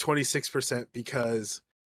has a 26% because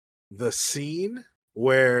the scene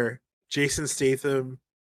where Jason Statham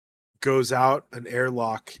goes out an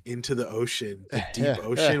airlock into the ocean, the deep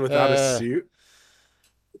ocean without a Yeah, suit,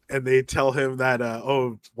 and they tell him that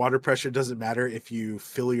oh, water pressure doesn't matter if you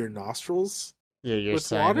fill your nostrils your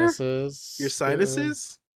with water, your sinuses.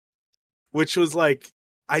 sinuses, which was like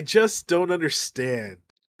I just don't understand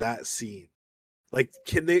that scene. Like,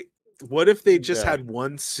 can they? What if they just Yeah, had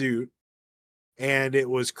one suit and it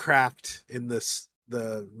was cracked in this?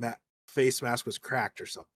 Face mask was cracked or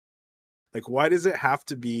something. Like, why does it have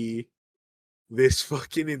to be this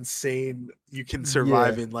fucking insane? You can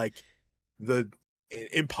survive yeah, in like the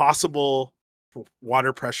impossible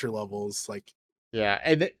water pressure levels. Like, yeah,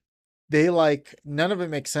 and they like none of it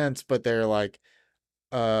makes sense, but they're like,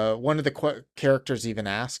 one of the characters even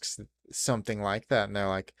asks something like that, and they're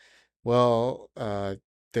like, well,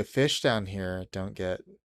 the fish down here don't get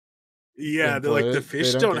yeah, they're like the imploded,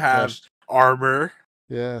 they fish don't don't get have crushed. armor.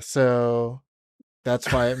 Yeah, so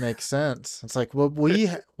that's why it makes sense. It's like, well,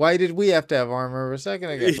 why did we have to have armor a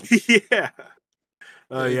second ago? Yeah,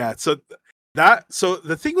 It, yeah. So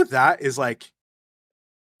the thing with that is like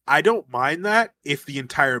I don't mind that if the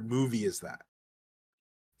entire movie is that,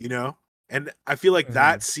 you know? And I feel like mhm.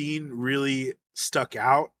 that scene really stuck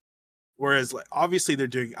out. Whereas, like, obviously they're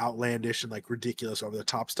doing outlandish and like ridiculous over the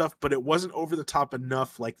top stuff, but it wasn't over the top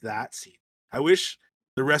enough like that scene. I wish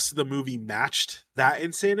the rest of the movie matched that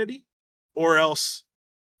insanity, or else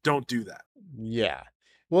don't do that. Yeah.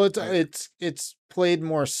 Well, it's I, it's it's played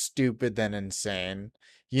more stupid than insane.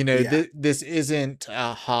 yeah, This isn't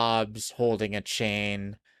Hobbs holding a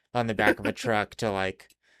chain on the back of a truck to like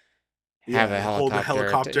have a yeah. Hold the helicopter.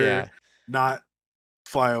 helicopter, Yeah. not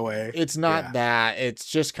fly away. It's Yeah, not that. It's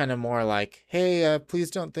just kind of more like, hey, please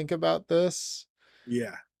don't think about this.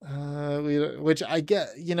 yeah. Which I get,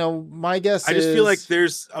 my guess I just feel like is,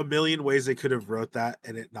 there's a million ways they could have wrote that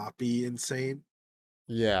and it not be insane.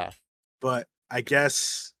 yeah. But I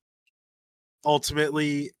guess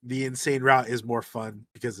ultimately the insane route is more fun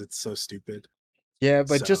because it's so stupid. Yeah,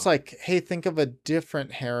 but just So like, hey, think of a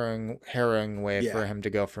different harrowing way yeah, for him to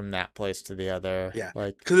go from that place to the other. yeah,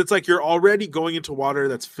 Like, because it's like you're already going into water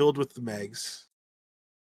that's filled with the Megs.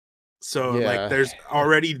 So like yeah, there's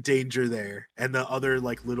already danger there, and the other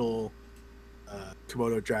like little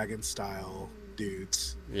Komodo dragon style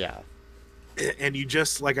dudes. yeah, And you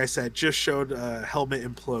just like I said, just showed Helmet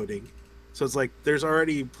imploding. So it's like there's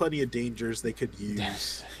already plenty of dangers they could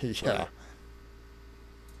use. yeah. But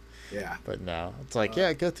yeah. But no, it's like, Uh,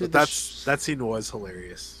 yeah, go through but the. that scene was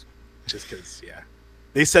hilarious. Just because, yeah.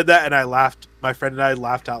 They said that and I laughed. My friend and I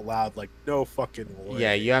laughed out loud, like, no fucking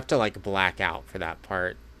Yeah, way. you have to like black out for that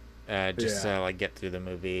part, just Yeah. to like get through the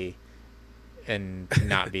movie and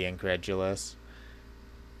not be incredulous.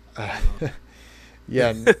 Uh,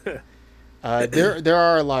 yeah, there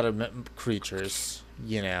are a lot of creatures.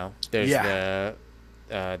 You know, there's Yeah. the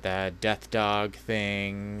death dog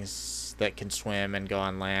things that can swim and go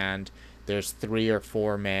on land. There's 3 or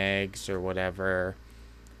 4 megs or whatever.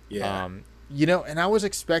 Yeah. You know, and I was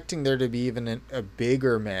expecting there to be even a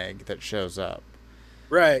bigger meg that shows up.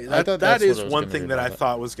 Right. I That thought that that's what is it was one going to be thing that I about.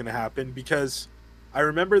 thought was going to happen because I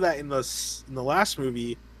remember that in the last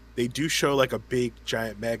movie they do show like a big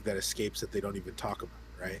giant Meg that escapes that they don't even talk about,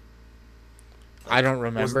 right? I Like don't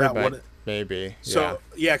wasn't remember, that but one? maybe, yeah, So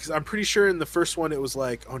yeah, because I'm pretty sure in the first one it was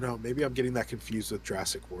like, oh no, maybe I'm getting that confused with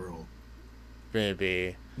Jurassic World.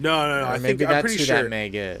 maybe, No. or I think maybe I'm that's pretty who that sure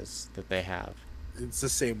meg is that they have. it's the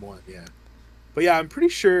same one. Yeah, but yeah, I'm pretty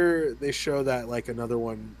sure they show that like another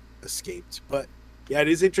one escaped. But yeah, it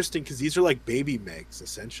is interesting because these are like baby Megs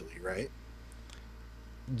essentially, right?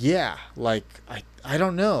 Yeah, like I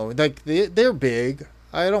don't know, like they're big.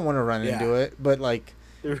 I don't want to run Yeah, into it, but like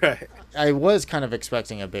right. I was kind of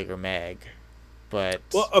expecting a bigger meg,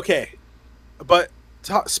 Well, but okay, but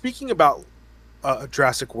speaking about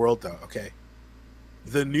Jurassic World, though, okay,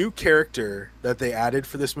 the new character that they added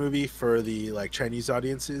for this movie for the like Chinese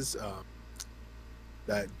audiences,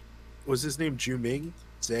 that was his name, Ju Ming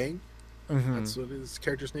Zhang. mhm. That's what his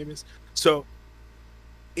character's name is. So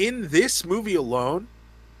in this movie alone,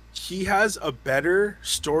 he has a better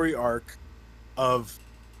story arc of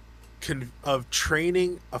of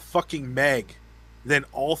training a fucking Meg than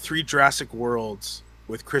all 3 Jurassic Worlds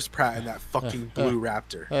with Chris Pratt and that fucking blue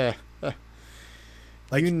raptor. Uh,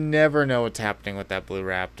 you Like, never know what's happening with that blue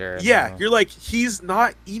raptor. And yeah, you're like, he's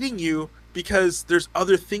not eating you because there's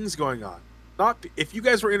other things going on. Not if you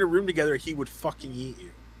guys were in a room together, he would fucking eat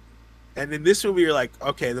you. And in this movie, you're like,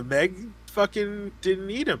 okay, the Meg fucking didn't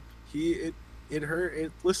eat him. It hurt.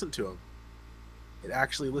 It listened to him. It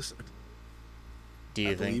actually listened. do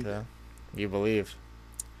I you think believe it though? You believe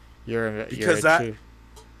you're because a that true.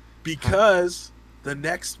 Huh. because the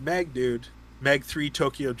next Meg dude, Meg 3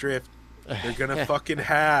 Tokyo Drift, they're gonna fucking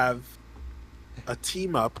have a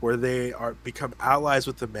team up where they are become allies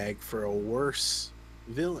with the Meg for a worse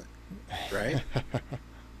villain, right?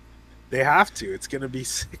 They have to. It's gonna be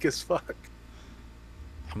sick as fuck.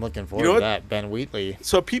 I'm looking You forward know to what? that. Ben Wheatley,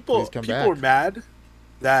 So please come people were back. mad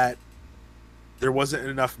that there wasn't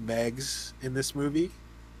enough Megs in this movie,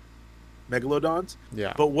 Megalodons.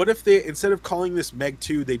 Yeah. But what if they instead of calling this Meg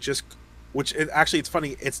 2, they just actually it's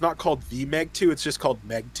funny, it's not called the Meg 2, it's just called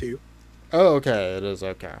Meg 2. Oh, okay. It is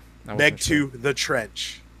okay. I Meg wasn't sure. 2 The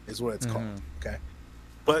Trench is what it's called, Hmm. okay?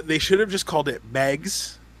 But they should have just called it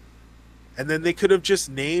Megs. And then they could have just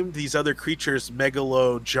named these other creatures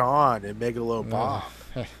Megalo John and Megalo Bob.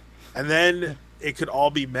 And then it could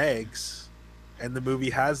all be Megs, and the movie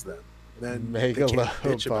has them. Then they can't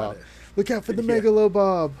bitch about Megalobob. it. Look out for the Yeah,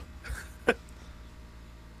 Megalobob.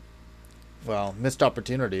 Well, missed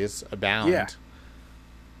opportunities yeah. abound.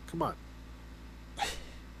 Come on.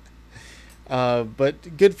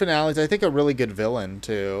 But good finales. I think a really good villain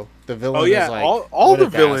too. The Oh villain is yeah, like, all what a the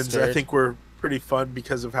villains I bastard. think were pretty fun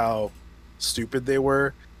because of how stupid they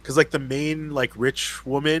were. Because like the main like rich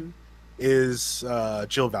woman is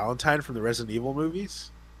Jill Valentine from the Resident Evil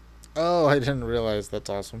movies. Oh, I didn't realize. That's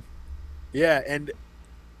awesome. Yeah, and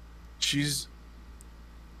she's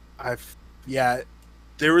I've yeah,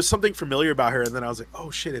 there was something familiar about her, and then I was like,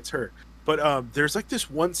 oh shit, it's her. But there's like this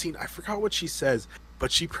one scene, I forgot what she says,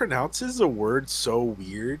 but she pronounces a word so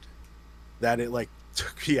weird that it like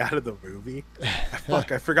took me out of the movie.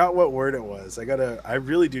 Fuck, I forgot what word it was. I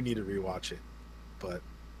really do need to rewatch it. But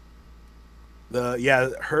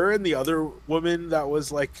her and the other woman that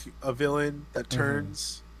was like a villain that Hmm.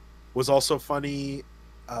 turns was also funny.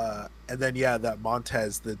 And then yeah, that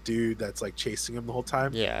Montez, the dude that's like chasing him the whole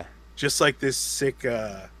time, Yeah. just like this sick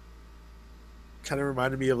kind of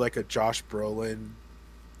reminded me of like a Josh Brolin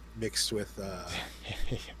mixed with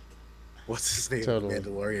what's his name in Totally.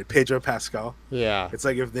 Mandalorian? Pedro Pascal. Yeah, It's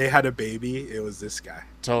like if they had a baby, it was this guy.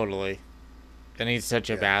 totally. And he's such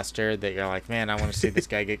a Yeah. bastard that you're like, man, I want to see this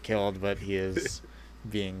guy get killed, but he is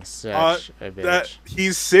being uh, such a that bitch.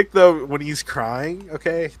 he's sick though when he's crying.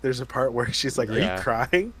 Okay, there's a part where she's like, "Are you Yeah,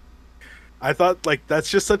 crying?" I thought like that's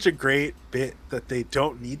just such a great bit that they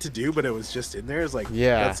don't need to do, but it was just in there. It's like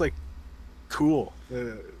yeah. that's like cool,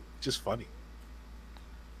 just funny.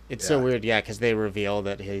 It's so Yeah, weird, yeah, because they reveal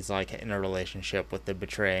that he's like in a relationship with the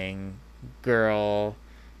betraying girl,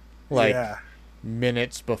 like yeah,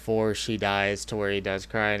 minutes before she dies, to where he does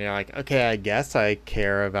cry, and you're like, okay, I guess I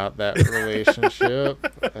care about that relationship.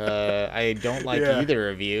 I don't like yeah, either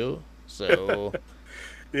of you, so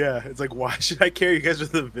yeah. It's like why should I care? You guys are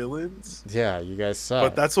the villains. yeah, you guys But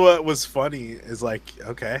suck. that's what was funny is like,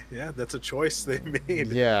 okay, yeah, that's a choice they made.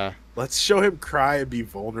 Yeah, Let's show him cry and be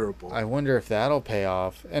vulnerable. I wonder if that'll pay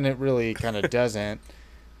off, and it really kind of doesn't.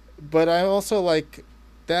 But I also like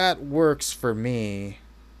that works for me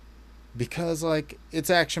because like it's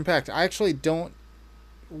action packed. I actually don't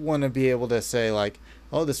want to be able to say like,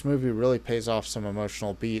 oh, this movie really pays off some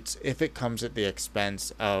emotional beats if it comes at the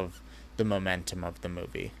expense of the momentum of the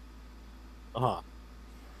movie. Uh-huh.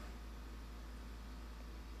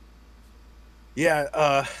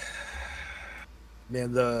 Yeah,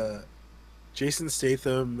 man, the Jason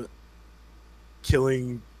Statham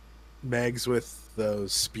killing Megs with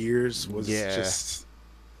those spears was Yeah. just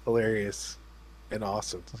hilarious and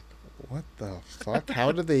awesome. What the fuck?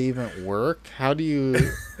 How do they even work? How do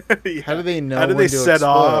you how do Yeah. they How know do they when to set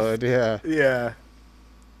off? explode? Yeah. Yeah.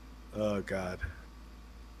 Oh god.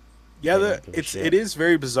 Yeah, They don't give a it shit. is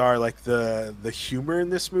very bizarre like the humor in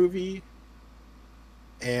this movie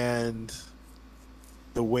and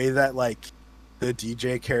the way that like the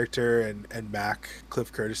DJ character and Mac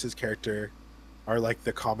Cliff Curtis's character are like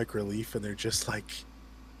the comic relief and they're just like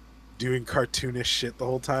doing cartoonish shit the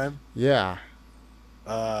whole time. Yeah.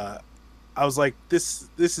 Uh, I was like, this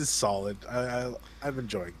is solid. I'm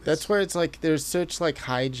enjoying That's this. where it's like there's such like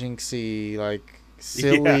hijinksy, like Yeah,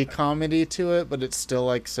 silly comedy to it, but it's still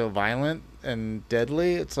like so violent and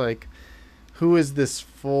deadly. It's like, who is this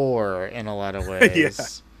for in a lot of yeah.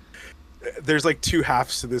 ways? There's like two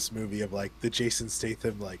halves to this movie of like the Jason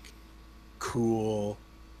Statham like cool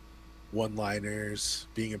one-liners,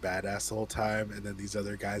 being a badass the whole time, and then these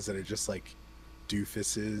other guys that are just like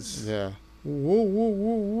doofuses, Yeah. Woo woo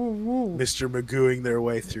woo woo woo. Mr. Magooing their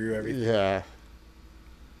way through everything. Yeah.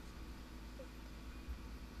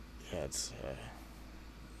 Yeah,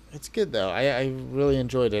 it's good though. I really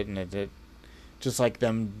enjoyed it, and it just like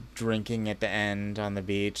them drinking at the end on the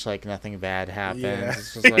beach, like nothing bad Yeah, happens.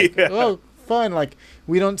 It's just like, yeah, oh, fun. Like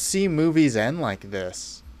we don't see movies end like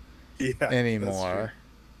this yeah. That's true. anymore.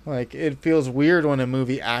 Like it feels weird when a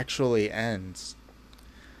movie actually ends,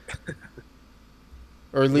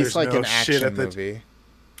 or at least There's like no an shit action at the movie.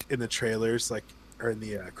 in the trailers, like or in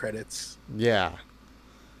the credits. Yeah,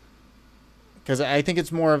 because I think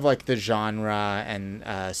it's more of like the genre and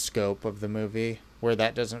scope of the movie where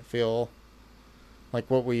that doesn't feel like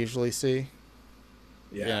what we usually see.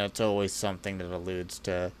 Yeah, Yeah, it's always something that alludes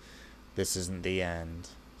to this isn't the end.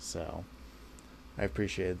 So I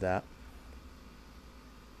appreciated that.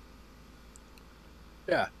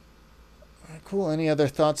 yeah. All right, cool. Any other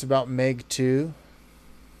thoughts about Meg 2?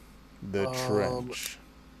 The Um, Trench.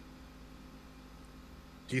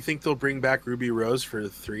 do you think they'll bring back Ruby Rose for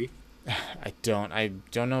 3? I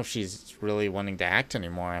don't know if she's really wanting to act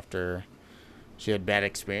anymore after she had bad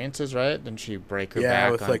experiences, right? Didn't she break her Yeah,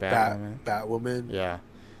 back with on like Batwoman? Batwoman, Yeah.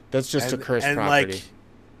 That's just a cursed and property. like,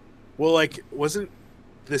 well, like, wasn't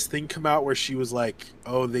this thing come out where she was like,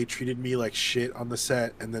 "Oh, they treated me like shit on the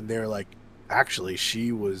set," and then they're like, "Actually,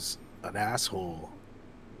 she was an asshole,"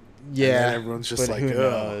 and then Yeah, everyone's just but like, who "Oh,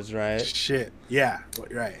 knows, right? shit." Yeah,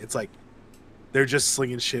 right. It's like they're just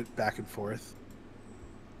slinging shit back and forth.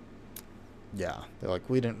 Yeah. They're like,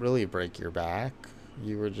 we didn't really break your back.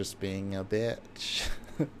 You were just being a bitch.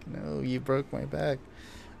 No, you broke my back.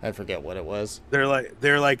 I forget what it was. They're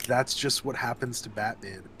like, "That's just what happens to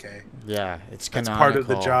Batman." Okay, Yeah, it's that's part of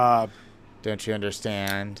the canonical. job. Don't you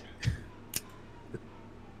understand?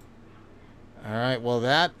 All right, well,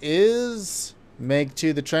 that is Meg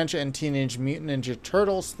 2 The Trench and Teenage Mutant Ninja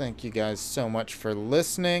Turtles. Thank you guys so much for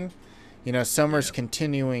listening. You know, summer's Yeah.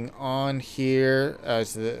 continuing on here.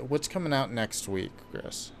 What's coming out next week,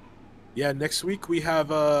 Chris? Yeah, next week we have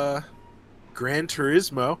Gran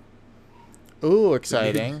Turismo, Ooh, the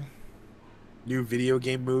exciting. new video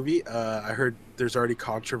game movie. I heard there's already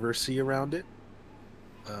controversy around it.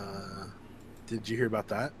 Uh, did you hear about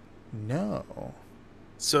that? No.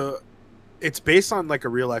 So it's based on like a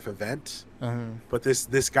real life event, Uh, but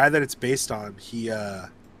this guy that it's based on, he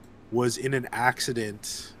was in an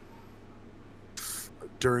accident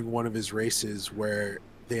during one of his races where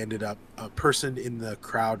they ended up a person in the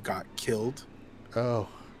crowd got killed, oh.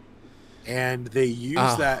 and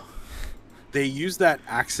Oh. they use that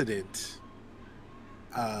accident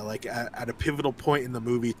like at a pivotal point in the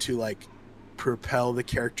movie to like propel the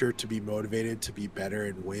character to be motivated to be better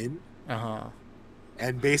and win, Uh-huh.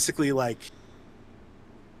 and basically like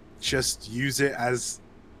just use it as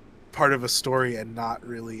part of a story and not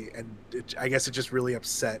really, and I guess it just really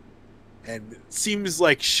upset and seems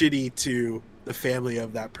like shitty to the family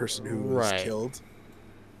of that person who was Right. killed.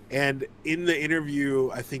 And in the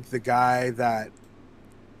interview, I think the guy that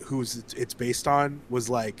who's it's based on was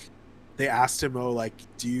like, they asked him, oh, like,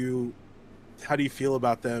 how do you feel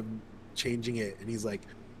about them changing it? And he's like,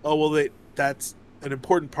 oh, well, that's an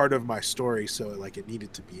important part of my story, so like it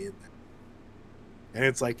needed to be in there. And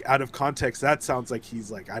it's like, out of context, that sounds like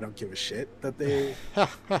he's like, I don't give a shit that they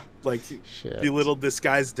like Shit. belittled this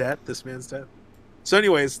guy's death, this man's death. So,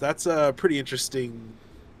 anyways, that's a pretty interesting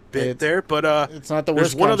bit It's there. But it's not the there's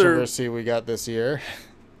worst one other, controversy we got this year.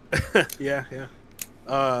 yeah, yeah.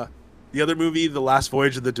 Uh, the other movie, The Last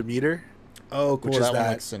Voyage of the Demeter, Oh, which cool. is That one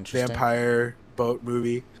that looks interesting. vampire boat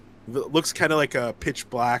movie. It looks kind of like a Pitch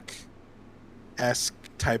Black esque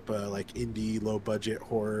type of like indie low budget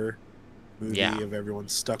horror Yeah. movie of everyone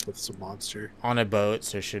stuck with some monster. On a boat,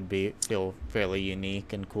 so should be feel fairly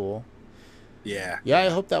unique and cool. Yeah, Yeah, I yeah,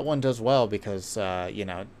 hope that one does well because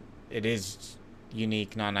it is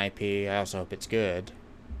unique non-IP. I also hope it's good.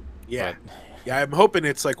 yeah, But yeah. I'm hoping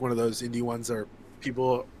it's like one of those indie ones that are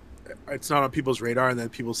people. It's not on people's radar, and then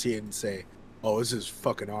people see it and say, "Oh, this is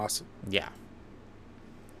fucking awesome." yeah.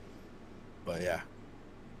 But yeah,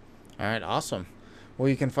 All right, awesome. Well,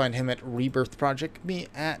 you can find him at Rebirth Project, me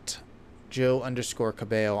at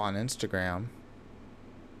Joe_Cabello on Instagram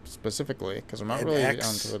specifically because I'm not and really on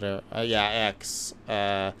X. Twitter. Yeah, X.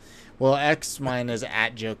 Well, X mine is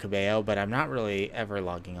at Joe Cabello, but I'm not really ever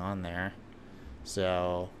logging on there,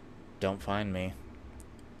 so don't find me.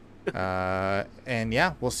 And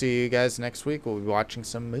yeah, we'll see you guys next week. We'll be watching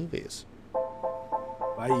some movies.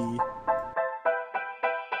 Bye.